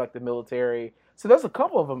 Yeah, and I see like the military. So there's a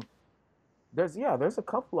couple of them. There's a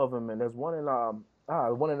couple of them, and there's one in one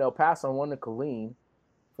in El Paso and one in Killeen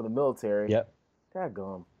for the military. Yep.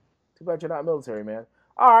 Dadgum. Too bad you're not military, man.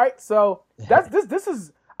 All right, so that's this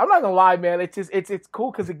is. I'm not gonna lie, man. It's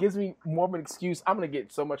cool because it gives me more of an excuse. I'm gonna get in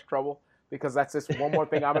so much trouble because that's just one more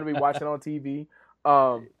thing I'm gonna be watching on TV.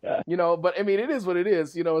 But it is what it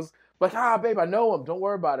is. It's like, babe, I know them. Don't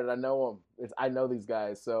worry about it. I know them. I know these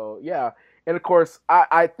guys. So yeah, and of course,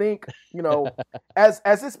 I think as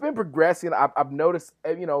it's been progressing, I've noticed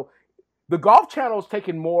the Golf Channel's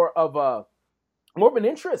taken more of an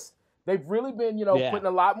interest. They've really been putting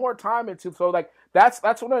a lot more time into. So like that's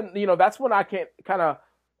when I can kind of,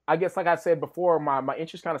 I guess, like I said before, my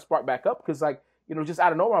interest kind of sparked back up because like just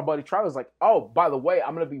out of nowhere, my buddy Charlie was like, oh, by the way,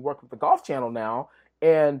 I'm gonna be working with the Golf Channel now,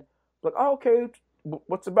 and like, oh, okay,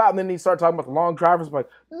 what's it about? And then he started talking about the long drivers. I'm like,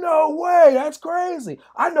 no way, that's crazy.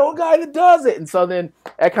 I know a guy that does it. And so then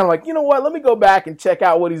I kind of like, you know what? Let me go back and check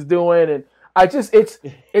out what he's doing. And it's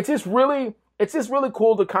just really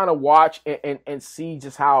cool to kind of watch and see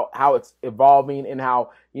just how it's evolving and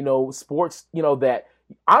how sports that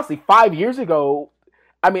honestly 5 years ago.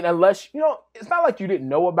 Unless it's not like you didn't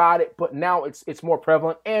know about it, but now it's more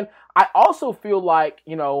prevalent. And I also feel like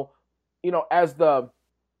as the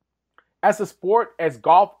sport, as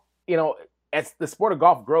golf, as the sport of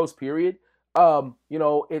golf grows, period, you're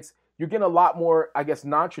getting a lot more, I guess,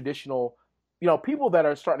 non-traditional, people that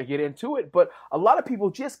are starting to get into it. But a lot of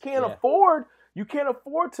people just can't afford. You can't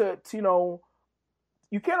afford to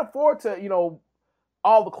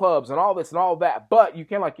all the clubs and all this and all that. But you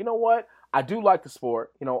can, like, what? I do like the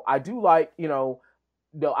sport. I do like, I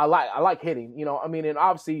like hitting, and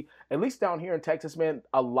obviously, at least down here in Texas, man,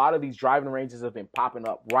 a lot of these driving ranges have been popping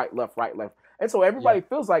up right, left. And so everybody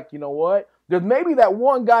feels like, what? There's maybe that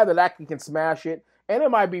one guy that actually can smash it, and it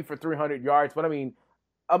might be for 300 yards, but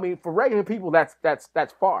for regular people, that's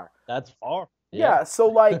far. That's far. Yeah. So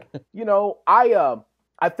like,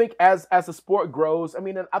 I think as the sport grows,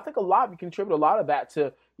 and I think we contribute a lot of that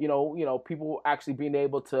to, people actually being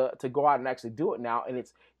able to go out and actually do it now, and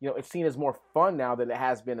it's it's seen as more fun now than it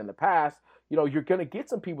has been in the past. You're gonna get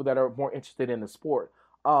some people that are more interested in the sport.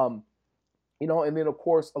 And then of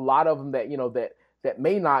course a lot of them that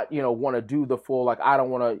may not want to do the full, like, I don't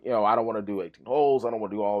want to do 18 holes, I don't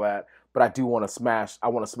want to do all that, but I want to smash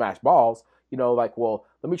balls. Like, well,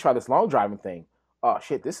 let me try this long driving thing. Oh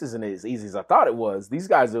shit, this isn't as easy as I thought it was. These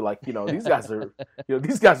guys are like, these guys are,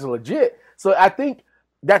 these guys are legit. So I think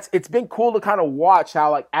it's been cool to kind of watch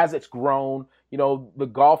how, like, as it's grown, the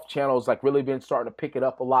Golf Channel's like really been starting to pick it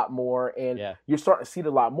up a lot more, and you're starting to see it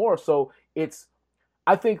a lot more. So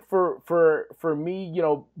I think for me,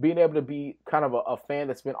 being able to be kind of a fan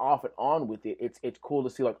that's been off and on with it, it's cool to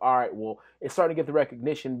see, like, all right, well, it's starting to get the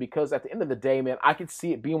recognition, because at the end of the day, man, I could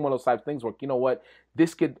see it being one of those type of things where, what,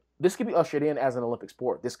 this could be ushered in as an Olympic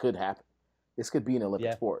sport. This could happen. This could be an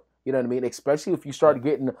Olympic sport. You know what I mean? Especially if you start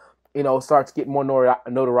getting, starts getting more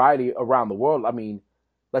notoriety around the world. I mean,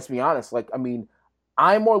 let's be honest. Like, I mean,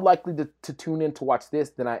 I'm more likely to tune in to watch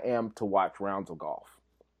this than I am to watch rounds of golf.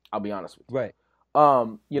 I'll be honest with you. Right.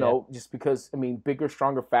 Just because, I mean, bigger,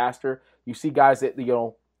 stronger, faster. You see guys that,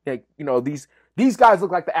 these guys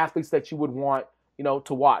look like the athletes that you would want,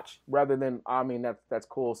 to watch, rather than, I mean, that's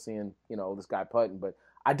cool seeing, this guy putting, but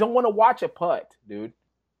I don't want to watch a putt, dude.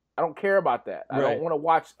 I don't care about that. I don't want to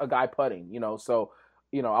watch a guy putting, so,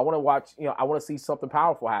 I want to watch, I want to see something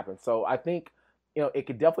powerful happen. So I think, it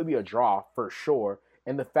could definitely be a draw for sure.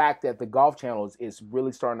 And the fact that the Golf Channel is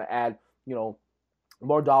really starting to add,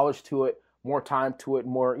 more dollars to it, more time to it,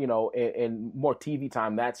 more, and more TV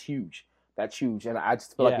time, that's huge. That's huge. And I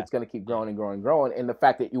just feel like it's going to keep growing and growing and growing. And the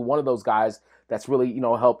fact that you're one of those guys that's really,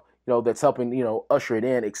 that's helping, usher it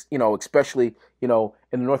in, especially, in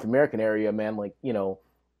the North American area, man, like,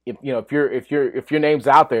 if your name's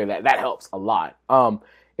out there, that helps a lot.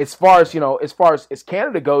 As far as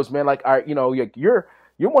Canada goes, man, like, all right, you're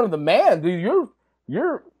one of the man, dude.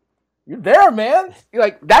 You're there, man.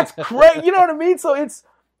 Like, that's great. You know what I mean? So it's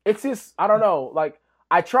just, I don't know. Like,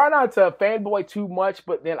 I try not to fanboy too much,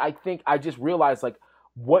 but then I think I just realize, like,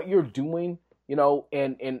 what you're doing,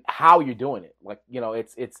 and how you're doing it. Like,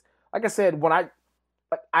 it's like I said, when I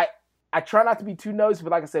try not to be too nosy,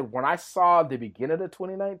 but like I said, when I saw the beginning of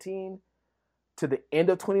 2019 to the end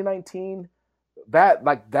of 2019, that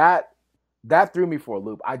threw me for a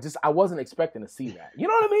loop. I wasn't expecting to see that. You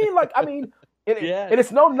know what I mean? Like, I mean, and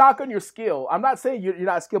it's no knock on your skill. I'm not saying you're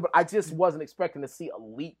not skilled, but I just wasn't expecting to see a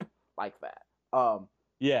leap like that. You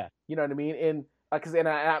know what I mean? And like I said,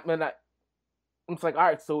 I'm just like, all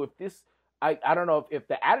right, so if this, I don't know if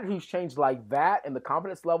the attitudes changed like that and the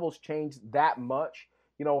confidence levels changed that much,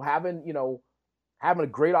 having a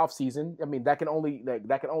great off season, I mean, that can only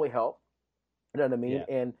help. You know what I mean?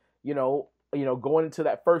 Yeah. And going into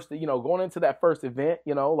that first event,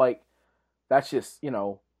 like, that's just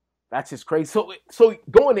crazy. So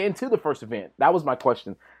going into the first event, that was my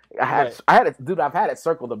question. I've had it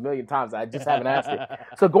circled a million times. I just haven't asked it.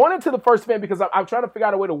 So going into the first event, because I'm trying to figure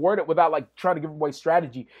out a way to word it without, like, trying to give away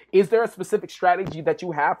strategy. Is there a specific strategy that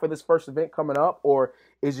you have for this first event coming up, or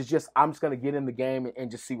is it just, I'm just going to get in the game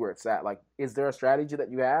and just see where it's at? Like, is there a strategy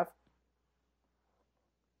that you have?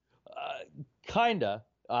 Kinda.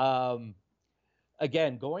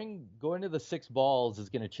 Again, going to the 6 balls is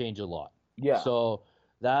going to change a lot. Yeah. So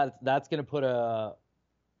that's going to put a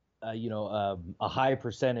high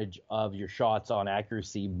percentage of your shots on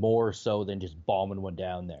accuracy, more so than just bombing one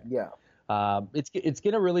down there. Yeah. It's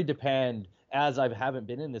going to really depend, as I haven't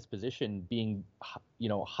been in this position, being,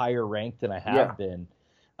 higher ranked than I have been.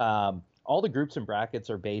 All the groups and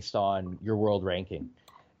brackets are based on your world ranking.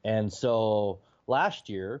 And so last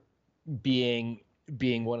year, being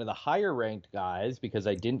one of the higher ranked guys, because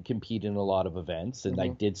I didn't compete in a lot of events and I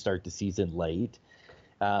did start the season late,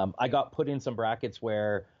 I got put in some brackets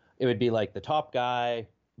where it would be like the top guy,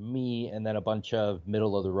 me, and then a bunch of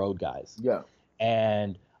middle of the road guys. Yeah.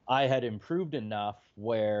 And I had improved enough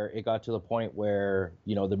where it got to the point where,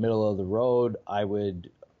 the middle of the road, I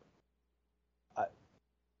would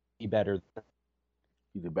be better.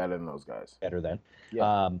 You did better than those guys. Better than.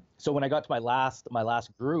 Yeah. So when I got to my last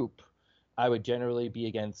group, I would generally be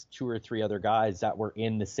against 2 or 3 other guys that were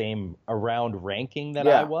in the same around ranking that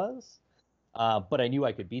I was. But I knew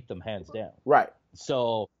I could beat them hands down. Right.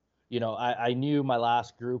 So, I knew my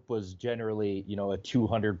last group was generally, a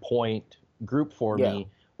 200-point group for me,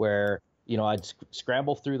 where, I'd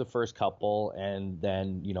scramble through the first couple and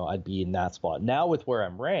then, I'd be in that spot. Now with where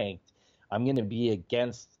I'm ranked, I'm going to be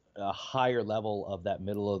against a higher level of that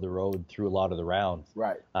middle of the road through a lot of the rounds.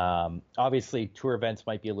 Right. Obviously, tour events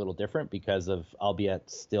might be a little different because I'll be at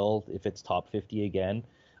still, if it's top 50 again,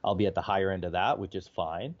 I'll be at the higher end of that, which is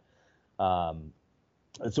fine.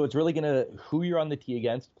 So it's really who you're on the tee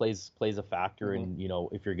against plays a factor in,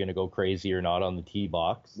 if you're gonna go crazy or not on the tee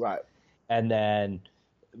box. Right. And then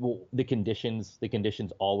the conditions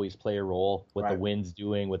always play a role. What the wind's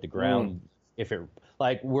doing, what the ground. If it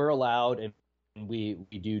we're allowed, and we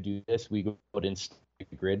do this, we go out and stick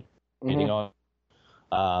the grid, on.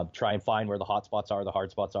 Try and find where the hot spots are, the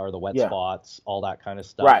hard spots are, the wet spots, all that kind of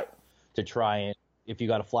stuff. Right. To try and, if you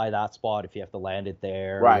got to fly that spot, if you have to land it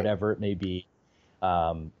there, whatever it may be.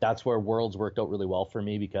 That's where Worlds worked out really well for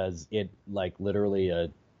me, because it literally a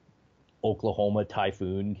Oklahoma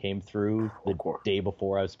typhoon came through the day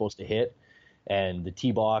before I was supposed to hit, and the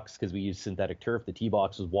tee box, because we used synthetic turf, the tee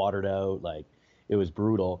box was watered out, it was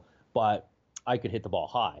brutal, but I could hit the ball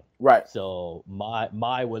high. Right. So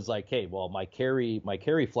my was like, hey, well, my carry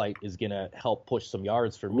flight is gonna help push some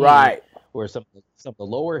yards for me. Right. Where some of the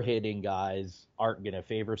lower hitting guys aren't gonna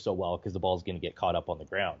favor so well, because the ball's gonna get caught up on the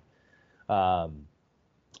ground.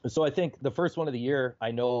 So I think the first one of the year,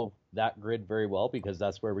 I know that grid very well, because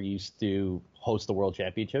that's where we used to host the World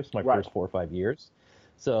Championships my first 4 or 5 years.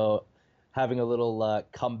 So having a little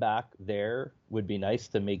comeback there would be nice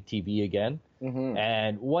to make TV again.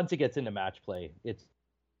 And once it gets into match play, it's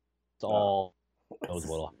all knows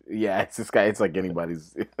what. Yeah, it's this guy. It's like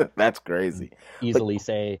anybody's. That's crazy. Easily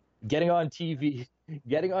say getting on TV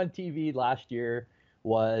last year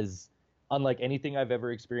was unlike anything I've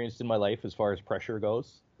ever experienced in my life as far as pressure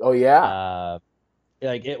goes. Oh yeah.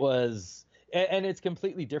 It was, and it's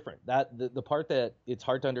completely different. That the part that it's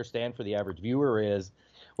hard to understand for the average viewer is,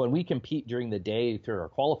 when we compete during the day through our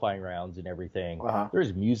qualifying rounds and everything,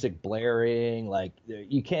 there's music blaring.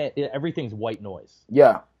 You can't. Everything's white noise.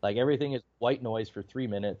 Yeah. Everything is white noise for 3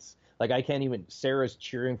 minutes. I can't even. Sarah's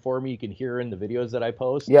cheering for me. You can hear her in the videos that I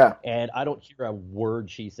post. Yeah. And I don't hear a word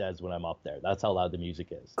she says when I'm up there. That's how loud the music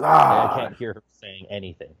is. God. I can't hear her saying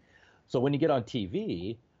anything. So when you get on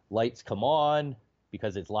TV, lights come on,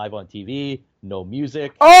 because it's live on TV. No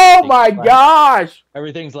music. Oh my gosh.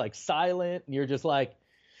 Everything's silent, and you're just like,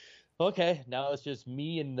 okay, now it's just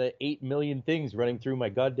me and the 8 million things running through my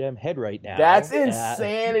goddamn head right now. That's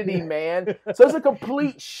insanity, man. So it's a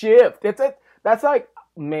complete shift. That's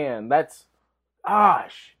man, that's,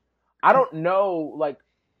 gosh, I don't know.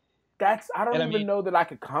 I don't even know that I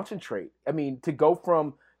could concentrate. I mean, to go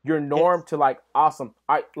from your norm to awesome.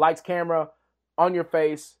 All right, lights, camera, on your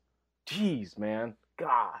face. Jeez, man.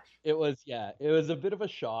 Gosh. It was a bit of a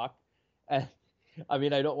shock. And I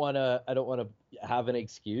mean, I don't want to have an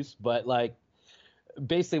excuse, but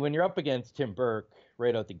basically when you're up against Tim Burke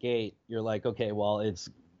right out the gate, you're like, okay, well, it's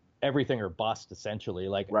everything or bust essentially.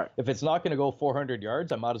 If it's not going to go 400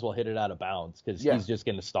 yards, I might as well hit it out of bounds, because he's just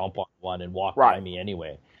going to stomp on one and walk by me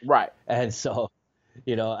anyway. Right. And so,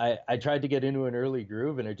 I tried to get into an early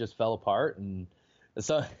groove, and it just fell apart. And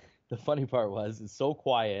so the funny part was, it's so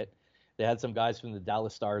quiet. They had some guys from the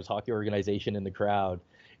Dallas Stars hockey organization in the crowd,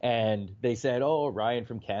 and they said, oh, Ryan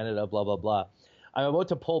from Canada, blah, blah, blah. I'm about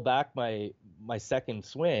to pull back my second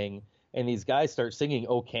swing, and these guys start singing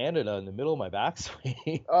 "Oh Canada" in the middle of my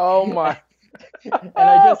backswing. Oh my! And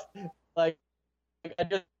I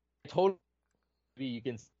just totally,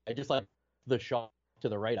 the shot to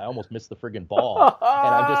the right. I almost missed the friggin' ball,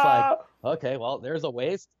 and I'm just like, okay, well, there's a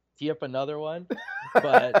waste. Tee up another one,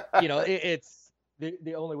 but it's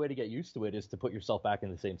the only way to get used to it is to put yourself back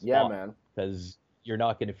in the same spot. Yeah, man. Because you're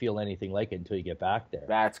not going to feel anything like it until you get back there.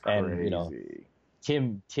 That's crazy.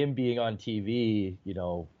 And Tim being on TV,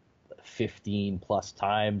 15 plus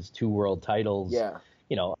times, 2 world titles. Yeah.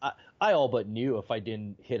 I all but knew if I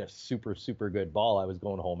didn't hit a super, super good ball, I was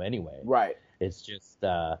going home anyway. Right. It's just,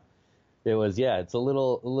 it's a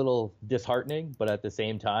little disheartening, but at the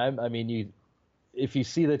same time, I mean, if you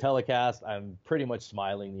see the telecast, I'm pretty much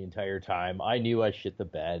smiling the entire time. I knew I shit the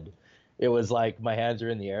bed. It was like my hands are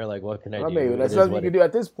in the air. What can I do? I mean, that's nothing you can do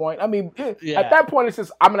at this point. I mean, at that point, it's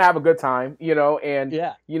just, I'm going to have a good time, and,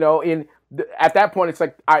 at that point, it's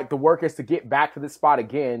like, all right, the work is to get back to this spot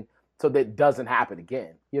again so that it doesn't happen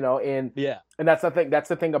again, and that's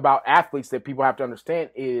the thing about athletes that people have to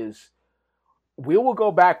understand is we will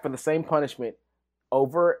go back for the same punishment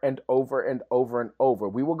over and over and over and over.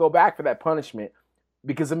 We will go back for that punishment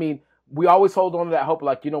because, I mean, we always hold on to that hope,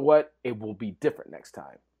 you know what? It will be different next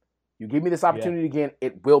time. You give me this opportunity again,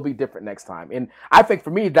 it will be different next time. And I think for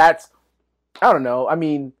me, that's, I don't know. I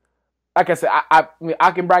mean, like I said, I mean, I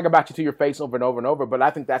can brag about you to your face over and over and over, but I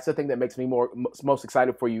think that's the thing that makes me most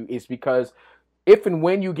excited for you is because if and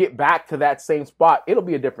when you get back to that same spot, it'll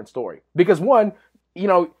be a different story. Because one,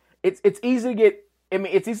 it's easy to get, I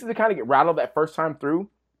mean, it's easy to kind of get rattled that first time through,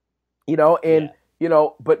 and you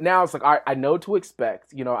know, but now it's like, all right, I know to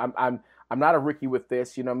expect, you know, I'm not a rookie with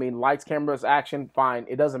this, you know what I mean? Lights, cameras, action, fine.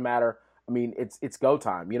 It doesn't matter. I mean, it's go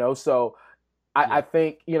time, you know? So I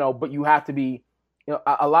think, you know, but you have to be, you know,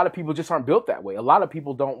 a lot of people just aren't built that way. A lot of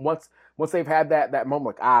people don't, once they've had that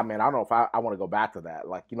moment, like, man, I don't know if I want to go back to that.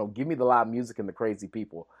 Like, you know, give me the loud music and the crazy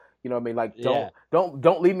people. You know what I mean? Like,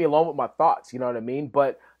 don't leave me alone with my thoughts. You know what I mean?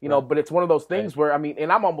 But, you know, but it's one of those things where, I mean,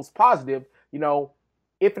 and I'm almost positive, you know,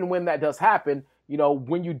 if and when that does happen, you know,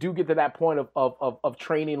 when you do get to that point of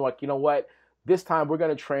training, like, you know what, this time we're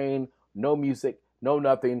going to train, no music, no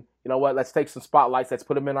nothing. You know what, let's take some spotlights, let's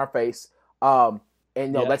put them in our face. And, you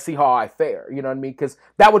know, let's see how I fare. You know what I mean? Because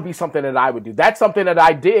that would be something that I would do. That's something that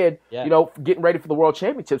I did, you know, getting ready for the World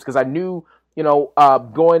Championships, because I knew, you know,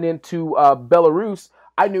 going into Belarus,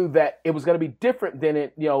 I knew that it was going to be different than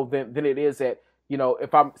it, you know, than it is at, you know,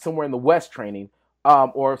 if I'm somewhere in the West training,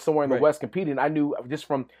 or somewhere in the West competing. I knew just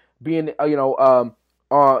from being, you know,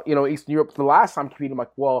 Eastern Europe the last time competing, I'm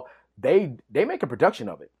like, well, they make a production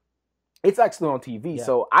of it. It's actually on TV,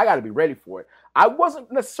 so I got to be ready for it. I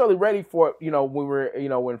wasn't necessarily ready for it, you know, when we're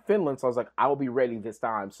in Finland. So I was like, I will be ready this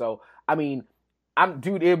time. So I mean,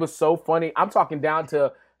 dude, it was so funny. I'm talking down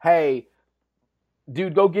to, hey,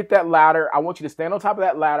 dude, go get that ladder. I want you to stand on top of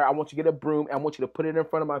that ladder. I want you to get a broom. And I want you to put it in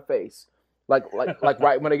front of my face, like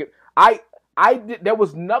right when I did. There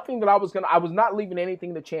was nothing that I was not leaving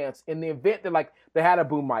anything to chance in the event that like they had a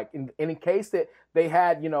boom mic, and in case that they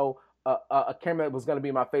had, you know, a camera that was going to be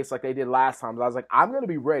in my face like they did last time. I was like, I'm going to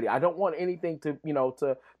be ready. I don't want anything to, you know,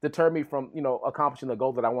 to deter me from, you know, accomplishing the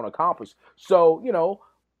goal that I want to accomplish. So, you know,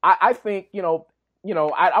 I think, you know,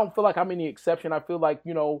 I don't feel like I'm any exception. I feel like,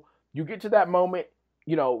 you know, you get to that moment,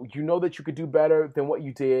 you know that you could do better than what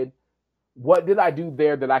you did. What did I do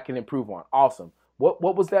there that I can improve on? Awesome.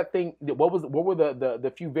 What was that thing? What were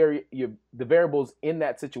the few variables in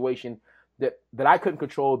that situation that I couldn't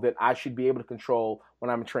control that I should be able to control when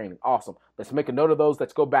I'm in training? Awesome. Let's make a note of those.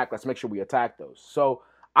 Let's go back. Let's make sure we attack those. So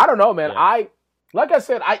I don't know, man. Yeah. Like I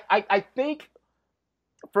said, I think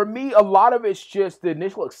for me, a lot of it's just the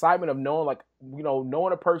initial excitement of knowing, like, you know,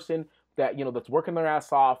 knowing a person that, you know, that's working their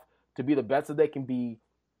ass off to be the best that they can be,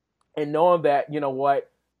 and knowing that, you know what,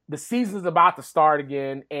 the season's about to start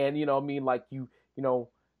again, and, you know what I mean, like, you know,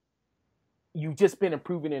 you've just been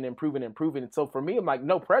improving and improving and improving. And so for me, I'm like,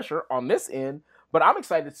 no pressure on this end, but I'm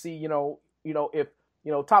excited to see, you know, if,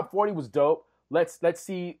 you know, top 40 was dope, let's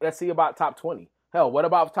see about top 20. Hell, what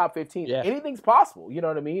about top 15? Yeah. Anything's possible, you know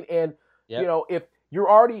what I mean? And, you know, if you're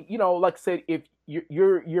already, you know, like I said, if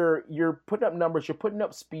you're putting up numbers, you're putting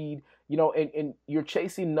up speed, you know, and you're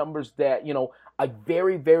chasing numbers that, you know, a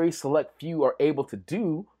very, very select few are able to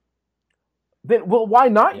do, then, well, why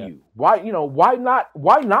not you? Why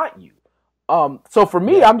not you? So for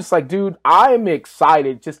me, I'm just like, dude, I'm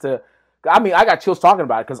excited just to, I mean, I got chills talking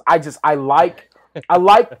about it, because I like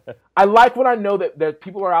when I know that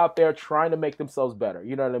people are out there trying to make themselves better,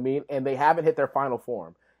 you know what I mean? And they haven't hit their final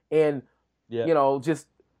form. And, you know, just,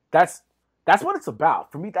 that's what it's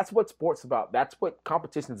about. For me, that's what sports about. That's what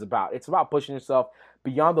competition is about. It's about pushing yourself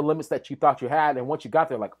beyond the limits that you thought you had. And once you got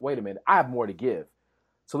there, like, wait a minute, I have more to give.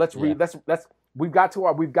 So we've got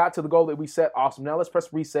to the goal that we set. Awesome. Now let's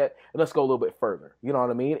press reset and let's go a little bit further. You know what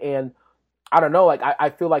I mean? And I don't know, like, I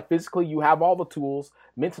feel like physically you have all the tools,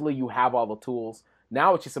 mentally you have all the tools.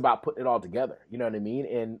 Now it's just about putting it all together. You know what I mean?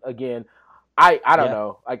 And again, I don't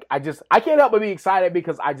know. Like, I can't help but be excited,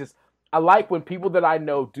 because I like when people that I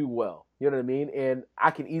know do well. You know what I mean? And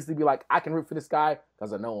I can easily be like, I can root for this guy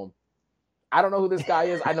because I know him. I don't know who this guy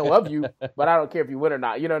is. I know of you, but I don't care if you win or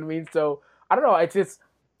not. You know what I mean? So I don't know. It's just,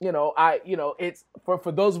 you know, it's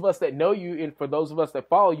for those of us that know you, and for those of us that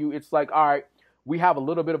follow you, it's like, all right, we have a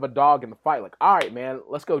little bit of a dog in the fight. Like, all right, man,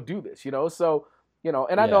 let's go do this. You know, so, you know,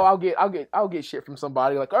 and I know I'll get shit from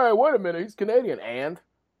somebody like, all right, wait a minute, he's Canadian, and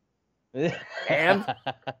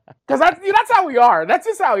because that's how we are. That's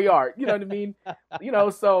just how we are. You know what I mean? You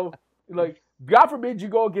know, so like, God forbid you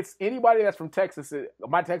go against anybody that's from Texas.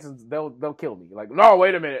 My Texans, they'll kill me. Like, no,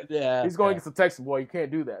 wait a minute. Yeah, he's going against a Texan boy. You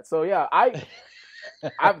can't do that. So yeah,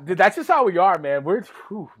 that's just how we are, man.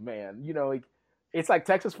 Man, you know, like, it's like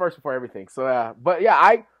Texas first before everything. So but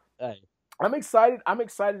yeah, I'm excited. I'm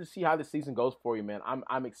excited to see how the season goes for you, man.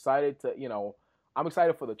 I'm excited to, you know, I'm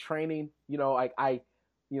excited for the training. You know, I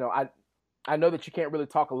know that you can't really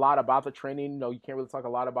talk a lot about the training. You know, you can't really talk a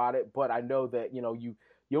lot about it, but I know that, you know, you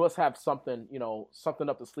always have something, you know, something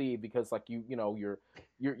up the sleeve, because like you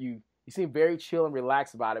seem very chill and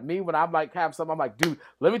relaxed about it. Me, when I'm like have something, I'm like, dude,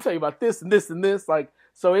 let me tell you about this and this and this. Like,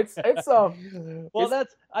 so it's well,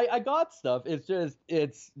 I got stuff. It's just,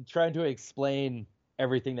 it's trying to explain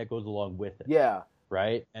everything that goes along with it. Yeah.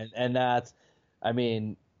 Right. And that's, I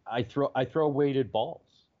mean, I throw weighted balls.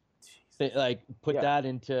 Like put that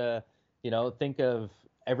into, think of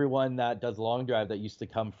everyone that does long drive that used to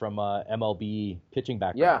come from a MLB pitching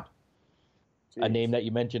background. A name that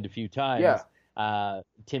you mentioned a few times.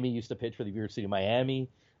 Timmy used to pitch for the University of Miami.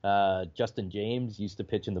 Justin James used to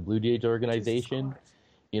pitch in the Blue Jays organization.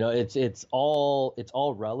 It's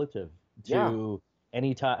all relative to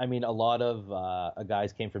any time. I mean, a lot of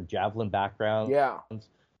guys came from javelin backgrounds.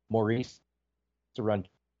 Maurice to run.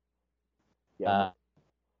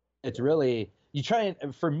 It's really, you try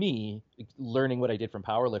and, for me, learning what I did from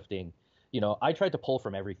powerlifting, I tried to pull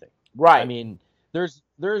from everything. Right. I mean, there's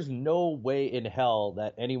no way in hell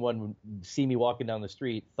that anyone would see me walking down the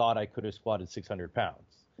street thought I could have squatted 600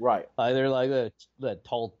 pounds. Right. They're like the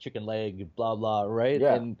tall chicken leg, blah, blah, right?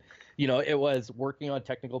 Yeah. And, it was working on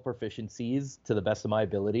technical proficiencies to the best of my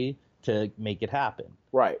ability to make it happen.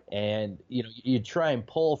 Right. And, you try and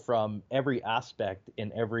pull from every aspect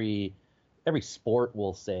in every sport,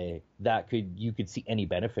 we'll say, that you could see any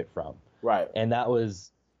benefit from. Right. And that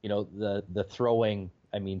was, the throwing,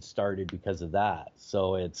 started because of that.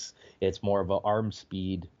 So it's more of an arm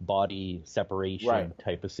speed, body separation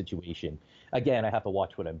type of situation. Again, I have to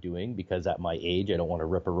watch what I'm doing because at my age, I don't want to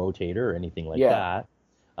rip a rotator or anything like that.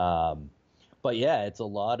 But yeah, it's a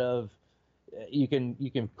lot of, you can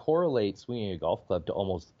correlate swinging a golf club to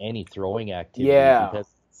almost any throwing activity because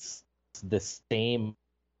it's the same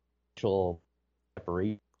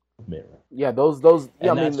separation. Yeah, those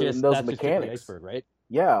mechanics, iceberg, right?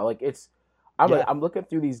 Yeah, like I'm looking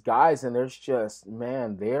through these guys and there's just,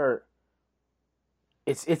 man,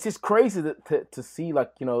 it's just crazy to see,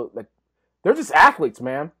 like, like they're just athletes,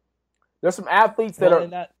 man. There's some athletes that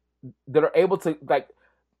are able to, like,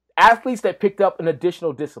 athletes that picked up an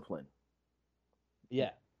additional discipline. Yeah.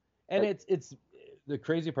 And it's the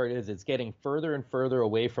crazy part is it's getting further and further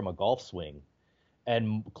away from a golf swing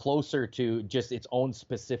and closer to just its own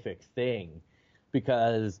specific thing,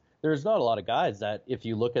 because there's not a lot of guys that if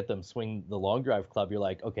you look at them swing the long drive club, you're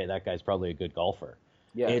like, okay, that guy's probably a good golfer.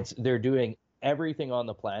 Yeah. They're doing everything on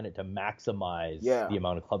the planet to maximize the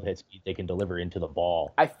amount of club head speed they can deliver into the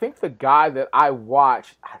ball. I think the guy that I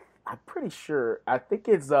watched, I'm pretty sure, I think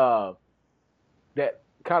it's that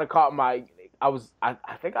kind of caught my. I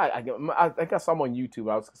think I saw him on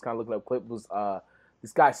YouTube. I was just kind of looking up clip. Was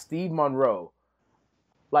this guy Steve Monroe?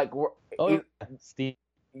 Like, Steve.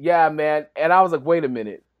 Yeah, man. And I was like, wait a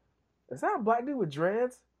minute, is that a black dude with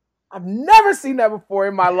dreads? I've never seen that before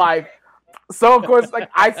in my life. So of course, like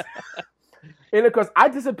of course I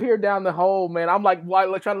disappeared down the hole, man. I'm like,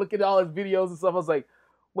 trying to look at all his videos and stuff. I was like,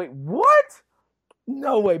 wait, what?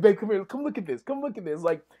 No way, babe. Come here. Come look at this. Come look at this.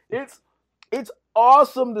 Like, it's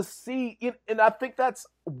awesome to see it, and I think that's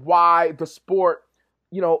why the sport,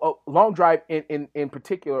 long drive in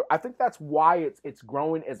particular, I think that's why it's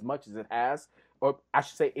growing as much as it has, or I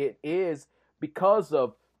should say it is, because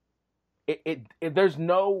of it there's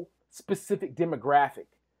no specific demographic.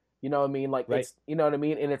 You know what I mean? Like, it's, you know what I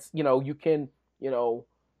mean? And it's, you can,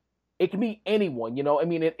 it can be anyone, I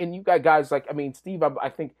mean, and you got guys like, I mean, Steve, I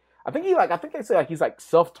think they say, like, he's like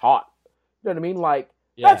self-taught. You know what I mean? Like,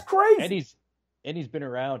 that's crazy. And he's been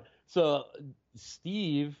around. So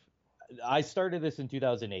Steve, I started this in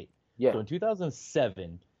 2008. Yeah. So in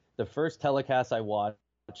 2007, the first telecast I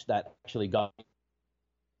watched that actually got,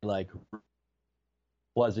 like,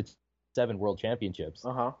 was its 7 World Championships.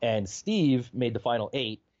 And Steve made the final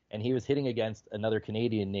 8, and he was hitting against another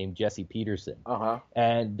Canadian named Jesse Peterson.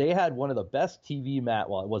 And they had one of the best TV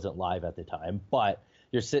well, it wasn't live at the time, but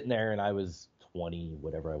you're sitting there, and I was 20,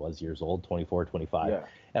 whatever I was, years old, 24, 25. Yeah.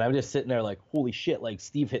 And I'm just sitting there like, holy shit, like,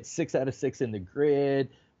 Steve hit 6 out of 6 in the grid.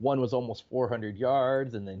 One was almost 400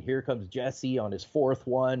 yards. And then here comes Jesse on his 4th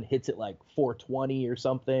one, hits it like 420 or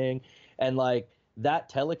something. And, like, that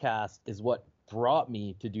telecast is what brought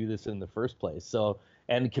me to do this in the first place. So,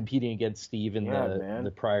 and competing against Steve in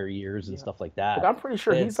the prior years and stuff like that. But I'm pretty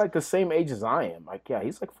sure he's like the same age as I am. Like, yeah,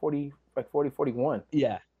 he's like 40, 41.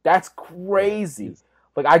 Yeah. That's crazy. Yeah.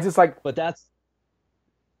 Like, I just like. But that's.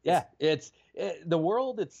 Yeah, the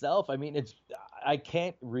world itself. I mean, I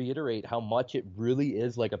can't reiterate how much it really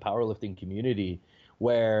is like a powerlifting community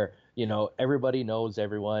where, everybody knows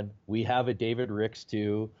everyone. We have a David Ricks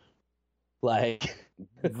too. Like,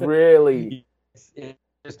 really? It's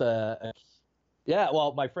just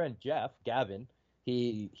well, my friend Gavin,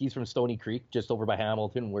 he's from Stony Creek, just over by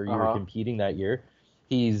Hamilton, where you were competing that year.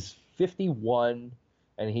 He's 51,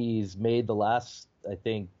 and he's made the last, I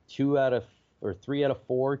think, 3 out of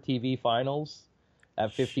 4 TV finals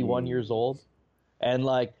at 51 years old. And,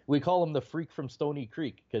 like, we call him the freak from Stony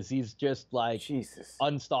Creek because he's just, like,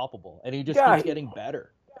 unstoppable. And he just keeps getting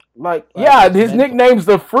better. Like, yeah, his nickname's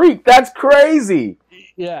the Freak. That's crazy.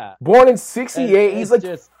 Yeah. Born in 68. He's like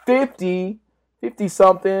just 50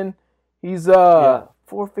 something. He's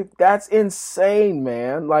 450. That's insane,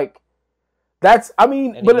 man. Like, that's, I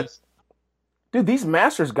mean, dude, these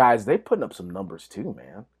Masters guys, they putting up some numbers too,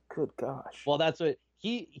 man. Good gosh. Well, that's what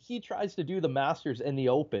he tries to do, the Masters and the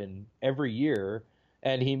Open every year,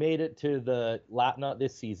 and he made it to not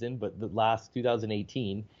this season, but the last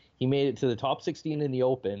 2018. He made it to the top 16 in the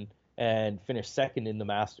Open and finished second in the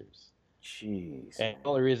Masters. Jeez. And the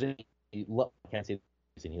only reason I can't say the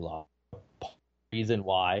reason he lost. Reason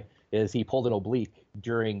why is he pulled an oblique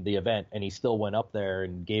during the event, and he still went up there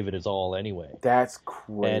and gave it his all anyway. That's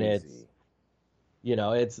crazy. And it's,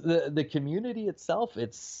 it's the community itself.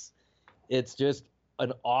 It's just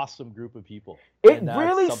an awesome group of people. It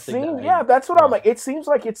really seems, that's what I'm like. It seems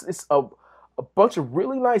like it's a bunch of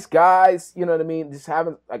really nice guys. You know what I mean? Just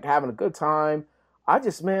having a good time. I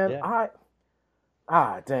just, man,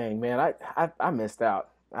 dang, man, I missed out.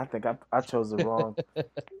 I think I chose the wrong.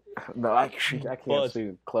 No, I can't see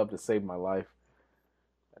a club to save my life.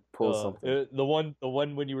 Pull something. The one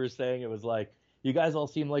when you were saying it was like, you guys all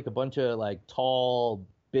seem like a bunch of like tall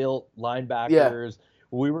built linebackers. Yeah.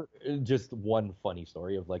 We were just one funny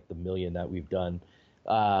story of like the million that we've done.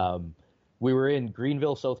 We were in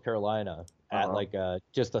Greenville, South Carolina at like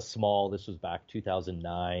just a small, this was back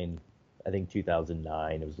 2009. I think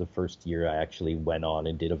 2009. It was the first year I actually went on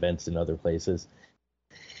and did events in other places.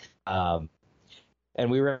 And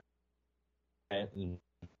we were, and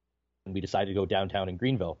we decided to go downtown in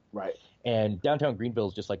Greenville. Right. And downtown Greenville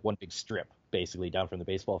is just like one big strip, basically, down from the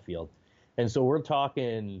baseball field. And so we're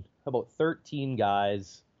talking about 13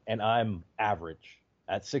 guys, and I'm average.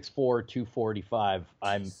 At 6'4", 245,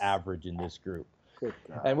 I'm average in this group. Good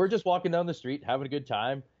God. And we're just walking down the street, having a good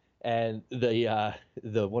time. And the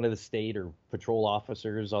one of the state or patrol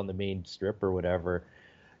officers on the main strip or whatever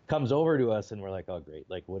comes over to us, and we're like, oh, great.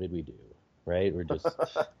 Like, what did we do? Right? We're just,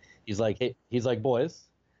 he's like, boys,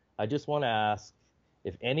 I just want to ask,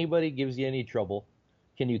 if anybody gives you any trouble,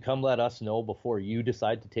 can you come let us know before you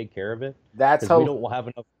decide to take care of it? That's how we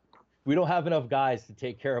don't have enough guys to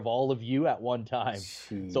take care of all of you at one time.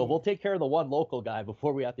 Jeez. So we'll take care of the one local guy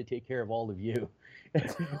before we have to take care of all of you.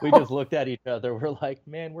 We just looked at each other. We're like,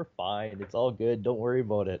 man, we're fine. It's all good. Don't worry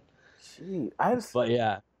about it. Gee, but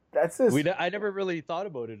yeah, that's this. I never really thought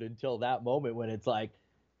about it until that moment when it's like,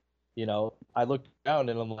 I looked down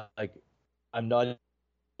and I'm like, I'm not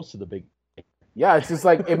close to the big. Yeah, it's just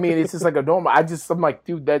like, I mean, it's just like a normal. I'm like,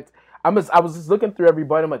 dude, I was just looking through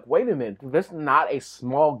everybody. I'm like, wait a minute, dude, there's not a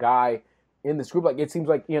small guy in this group. Like, it seems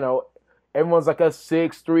like, everyone's like a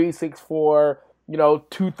 6'3", 6'4",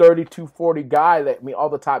 230, 240 guy. All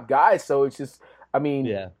the top guys. So it's just,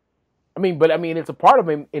 it's a part of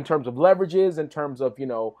him in terms of leverages, in terms of,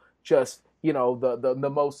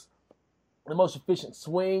 the most efficient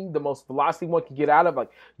swing, the most velocity one can get out of. Like,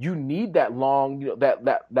 you need that long,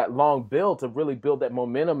 that long build to really build that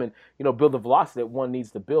momentum and, build the velocity that one needs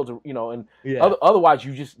to build, and otherwise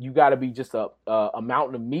you got to be just a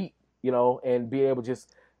mountain of meat, and be able to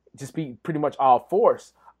just be pretty much all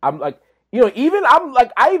force. I'm like, I even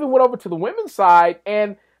went over to the women's side,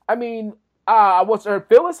 and I mean, what's her,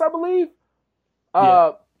 Phyllis, I believe?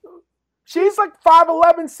 She's like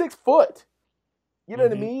 5'11", 6 foot. You know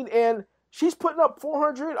what I mean? And she's putting up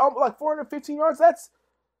 415 yards. That's,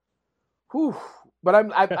 whew.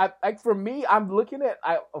 But for me, I'm looking at,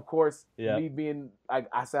 of course, me being,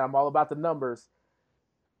 I said, I'm all about the numbers.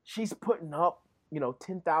 She's putting up,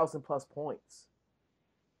 10,000 plus points.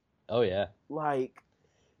 Oh yeah. Like,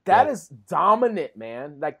 that is dominant,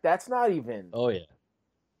 man. Like, that's not even. Oh yeah.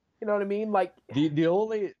 You know what I mean? Like, the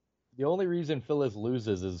only reason Phyllis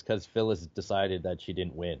loses is because Phyllis decided that she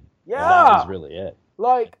didn't win. Yeah. And that was really it.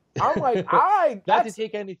 Like, I'm like, not to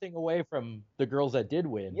take anything away from the girls that did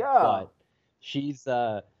win. Yeah. But she's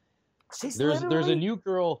there's a new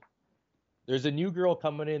girl. There's a new girl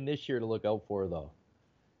coming in this year to look out for, though.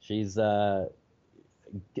 She's her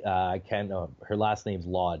last name's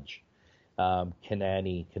Lodge.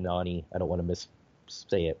 Kanani. I don't want to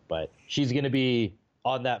missay it, but she's going to be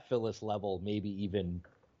on that Phyllis level, maybe even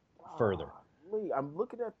further. Lee, I'm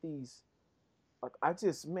looking at these. Like,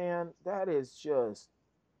 that is just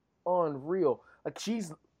unreal. Like,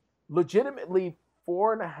 she's legitimately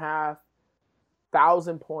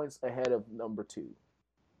 4,500 points ahead of number 2.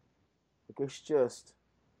 Like, it's just,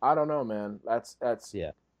 I don't know, man. That's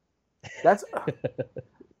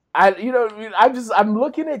I'm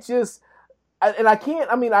looking at just, and I can't.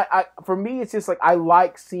 I mean, for me, it's just like, I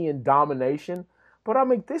like seeing domination, but I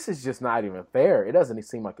mean, this is just not even fair. It doesn't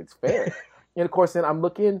seem like it's fair. And of course, then I'm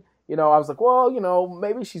looking, I was like, well,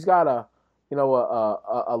 maybe she's got a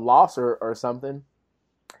loss or something.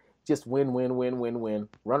 Just win, win, win, win, win.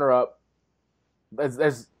 Runner up.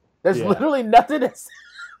 There's literally nothing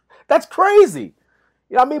that's crazy.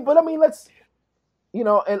 What I mean? But I mean, let's,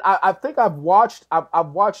 and I think I've watched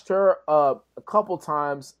her a couple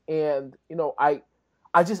times, and I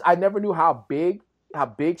never knew how big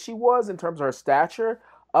she was in terms of her stature,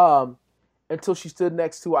 until she stood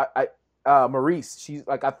next to Maurice. She's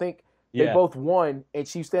like, I think they both won, and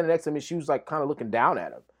she was standing next to him, and she was like kind of looking down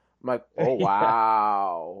at him. I'm like, oh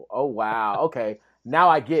wow, oh wow, okay, now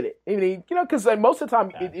I get it. I mean, because most of the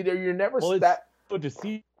time you're never it's good to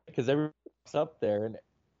see because everyone's up there, and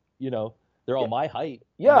they're all my height.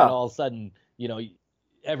 Yeah. And then all of a sudden,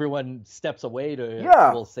 everyone steps away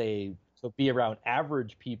to, we'll say, to be around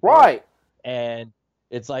average people. Right. And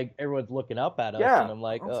it's like everyone's looking up at us, and I'm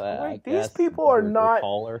like, I these guess people are not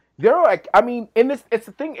taller. They're like, I mean, and it's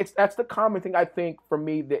the thing. That's the common thing I think for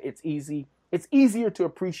me, that it's easier to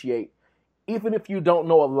appreciate, even if you don't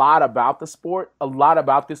know a lot about the sport, a lot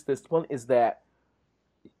about this discipline, is that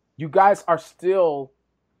you guys are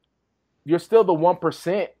you're still the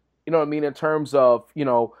 1%. You know what I mean, in terms of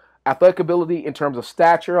athletic ability, in terms of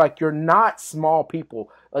stature. Like, you're not small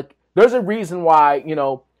people. Like, there's a reason why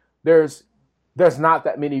there's not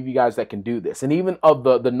that many of you guys that can do this. And even of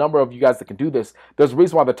the number of you guys that can do this, there's a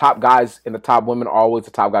reason why the top guys and the top women are always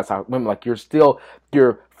the top guys, top women. Like, you're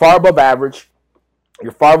far above average.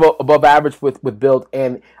 You're far above average with build.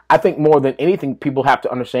 And I think more than anything, people have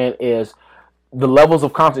to understand is the levels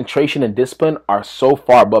of concentration and discipline are so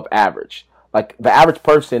far above average. Like, the average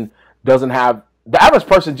person just doesn't have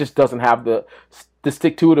the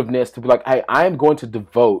stick-to-itiveness to be like, hey, I am going to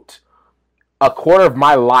devote a quarter of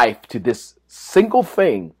my life to this single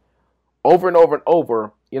thing over and over and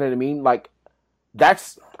over. You know what I mean? Like,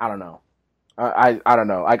 that's, I don't know. I don't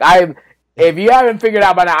know. Like, if you haven't figured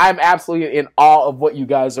out by now, I'm absolutely in awe of what you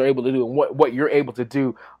guys are able to do and what you're able to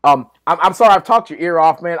do. I'm sorry I've talked your ear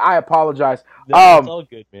off, man. I apologize. No, it's all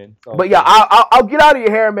good, man. But yeah, I'll get out of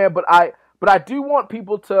your hair, man. But I do want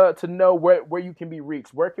people to know where you can be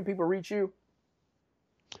reached. Where can people reach you?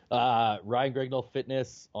 Ryan Gregnall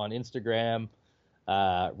Fitness on Instagram,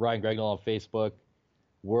 Ryan Gregnall on Facebook,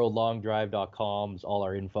 worldlongdrive.com. All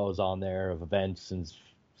our info is on there of events and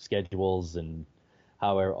schedules, and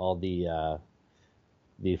however all the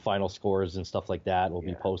final scores and stuff like that will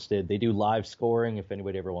be posted. They do live scoring if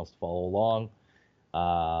anybody ever wants to follow along.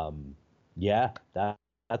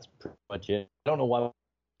 That's pretty much it. I don't know why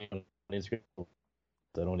on Instagram I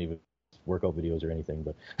don't even workout videos or anything,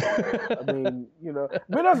 but I mean,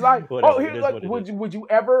 but that's like, would you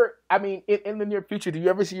ever, I mean, in the near future, do you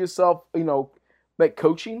ever see yourself, like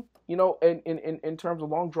coaching, in terms of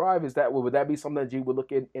long drive? Would that be something that you would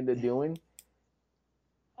look into doing?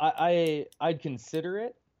 I'd consider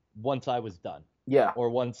it once I was done. Yeah. Or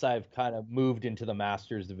once I've kind of moved into the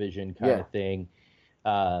master's division kind of thing.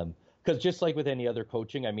 Because just like with any other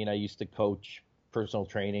coaching, I mean, I used to coach personal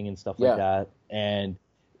training and stuff like that. And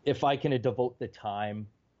if I can devote the time,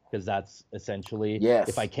 because that's essentially,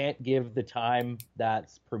 if I can't give the time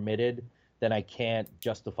that's permitted, then I can't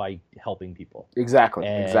justify helping people. Exactly.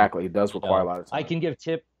 It does require a lot of time. I can give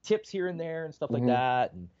tips here and there and stuff like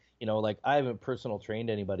that. And, like, I haven't personal trained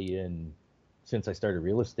anybody since I started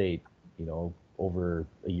real estate, over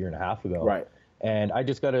a year and a half ago. Right. And I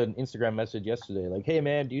just got an Instagram message yesterday, like, hey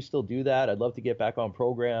man, do you still do that? I'd love to get back on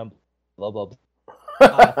program. Blah, blah,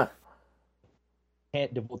 blah.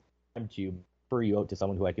 Can't devote time to you, refer you out to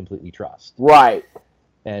someone who I completely trust. Right.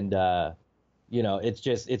 And,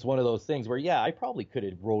 it's one of those things where, I probably could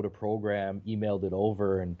have wrote a program, emailed it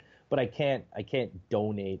over, but I can't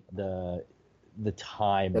donate the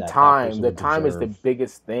time. The time is the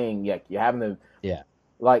biggest thing. Yeah, you having to. Yeah.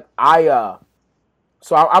 Like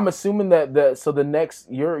so I'm assuming that the next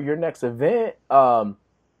your next event,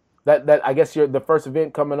 that I guess the first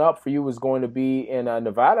event coming up for you is going to be in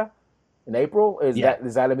Nevada, in April. Is that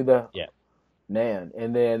gonna be the man?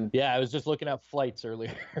 And then I was just looking at flights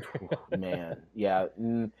earlier. Man, yeah,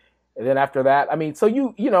 and then after that, I mean, so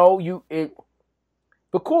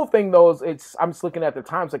the cool thing though is I'm just looking at the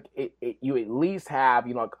times, like you at least have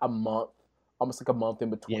like a month, almost like a month in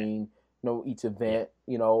between each event,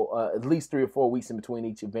 at least 3 or 4 weeks in between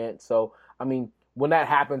each event. So I mean, when that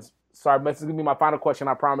happens, sorry, this is gonna be my final question.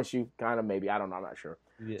 I promise you, kind of, maybe, I don't know, I'm not sure.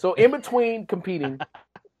 Yeah. So in between competing,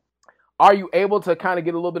 are you able to kind of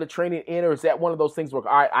get a little bit of training in, or is that one of those things where,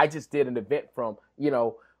 all right, I just did an event from,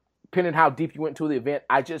 depending how deep you went into the event,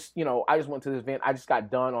 I just went to this event, I just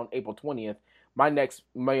got done on April 20th. My next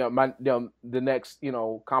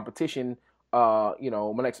competition,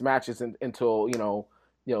 my next match isn't until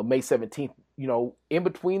May 17th, in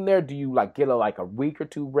between there, do you like get a week or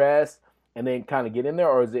two rest and then kind of get in there?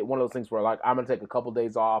 Or is it one of those things where like, I'm going to take a couple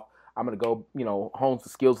days off, I'm going to go, hone the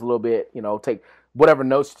skills a little bit, take whatever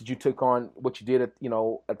notes that you took on what you did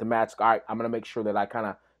at the match. All right, I'm going to make sure that I kind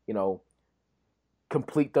of,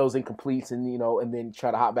 complete those incompletes and, and then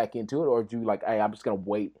try to hop back into it? Or do you like, hey, I'm just going to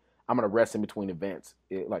wait, I'm going to rest in between events?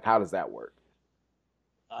 Like, how does that work?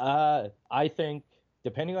 I think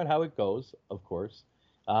depending on how it goes, of course,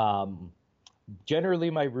 generally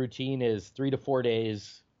my routine is 3 to 4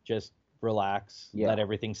 days, just relax, let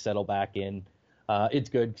everything settle back in. It's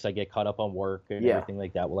good because I get caught up on work and everything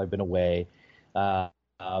like that while I've been away. And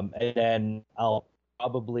then I'll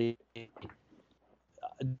probably,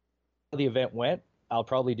 the event went, I'll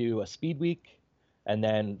probably do a speed week and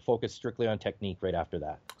then focus strictly on technique right after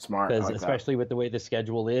that. Smart. Because especially with the way the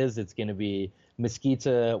schedule is, it's going to be Mesquite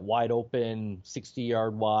wide open,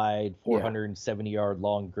 60-yard wide, 470-yard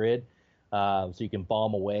long grid. So you can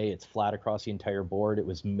bomb away. It's flat across the entire board. It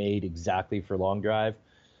was made exactly for long drive.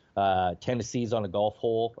 Tennessee's on a golf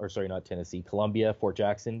hole, or sorry, not Tennessee, Columbia, Fort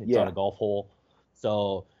Jackson. It's on a golf hole.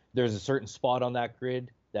 So there's a certain spot on that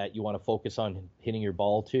grid that you want to focus on hitting your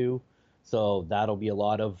ball to. So that'll be a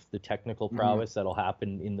lot of the technical prowess that'll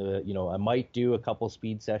happen in the, I might do a couple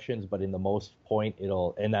speed sessions, but in the most point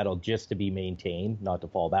that'll just to be maintained, not to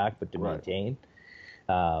fall back, but to maintain.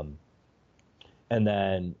 And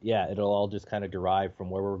then, it'll all just kind of derive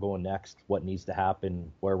from where we're going next, what needs to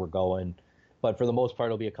happen, where we're going. But for the most part,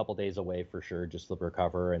 it'll be a couple days away for sure, just to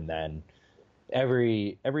recover. And then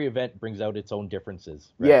every event brings out its own differences.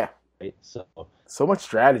 Right? Yeah. Right? So much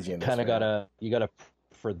strategy in this. You gotta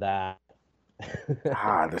for that.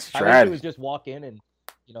 The strategy. I think it was just walk in and,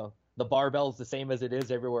 the barbell's the same as it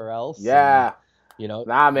is everywhere else. Yeah. And,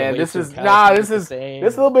 nah, man, this is a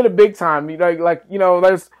little bit of big time.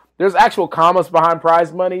 There's actual commas behind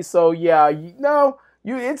prize money. So it's going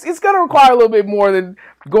to require a little bit more than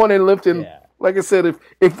going and lifting. Yeah. Like I said,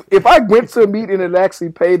 if I went to a meeting and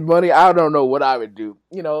actually paid money, I don't know what I would do.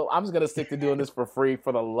 I'm just going to stick to doing this for free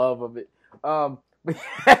for the love of it. But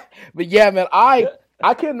yeah, man, I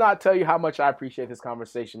cannot tell you how much I appreciate this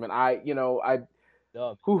conversation, man. I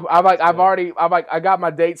got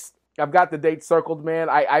my dates. I've got the dates circled, man.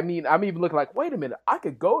 I'm even looking like, wait a minute, I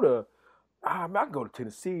could go to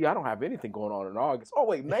Tennessee. I don't have anything going on in August. Oh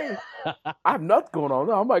wait, man, I have nothing going on.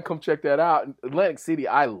 No, I might come check that out. Atlantic City,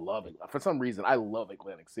 I love it. For some reason, I love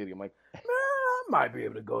Atlantic City. I'm like, man, I might be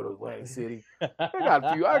able to go to Atlantic City.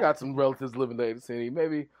 I got some relatives living in Atlantic City.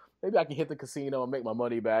 Maybe I can hit the casino and make my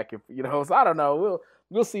money back. If so I don't know.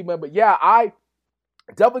 We'll see, man. But yeah, I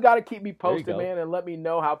definitely got to keep me posted, man, and let me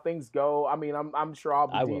know how things go. I mean, I'm sure I'll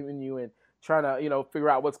be DMing you and trying to figure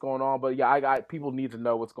out what's going on. But yeah, people need to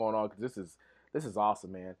know what's going on because this is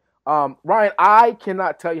awesome, man. Ryan, I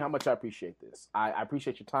cannot tell you how much I appreciate this. I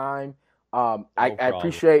appreciate your time. I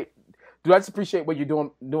appreciate what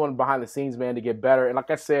you're doing behind the scenes, man, to get better. And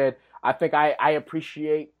like I said, I think I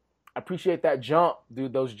appreciate that jump,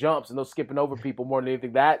 dude. Those jumps and those skipping over people more than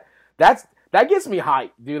anything. That gets me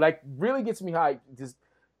hyped, dude. Like, really gets me hyped. Just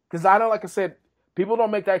because I know, like I said, people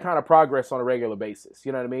don't make that kind of progress on a regular basis.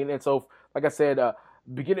 You know what I mean? And so, like I said,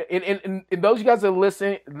 beginning and those of you guys that are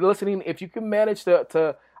listening, if you can manage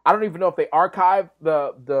to I don't even know if they archive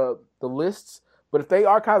the lists, but if they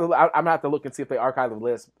archive, I'm gonna have to look and see if they archive the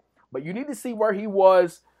list. But you need to see where he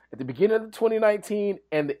was at the beginning of 2019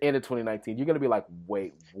 and the end of 2019. You're gonna be like,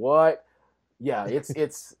 wait, what? Yeah,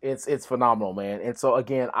 it's phenomenal, man. And so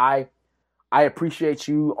again, I appreciate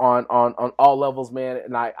you on all levels, man.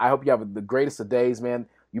 And I hope you have the greatest of days, man.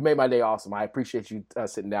 You made my day awesome. I appreciate you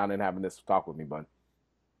sitting down and having this talk with me, bud.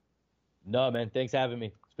 No, man. Thanks for having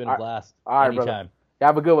me. It's been a blast. All right, anytime. Brother.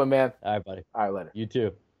 Have a good one, man. All right, buddy. All right, later. You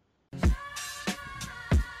too.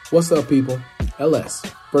 What's up, people? LS.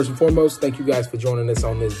 First and foremost, thank you guys for joining us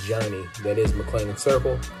on this journey that is McClain and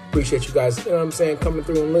Circle. Appreciate you guys, coming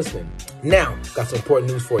through and listening. Now, got some important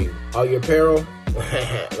news for you. All your apparel,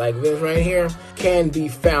 like this right here, can be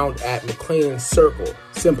found at McClain and Circle.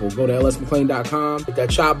 Simple. Go to lsmcclain.com, hit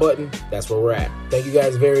that shop button. That's where we're at. Thank you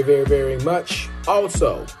guys very, very, very much.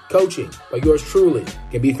 Also, coaching by yours truly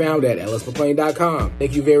can be found at lsmcclain.com.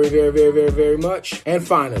 Thank you very, very, very, very, very much. And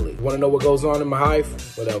finally, want to know what goes on in my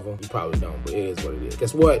life? Whatever. You probably don't, but it is what it is.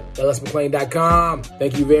 Guess what? lsmcclain.com.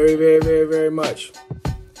 Thank you very, very, very, very much.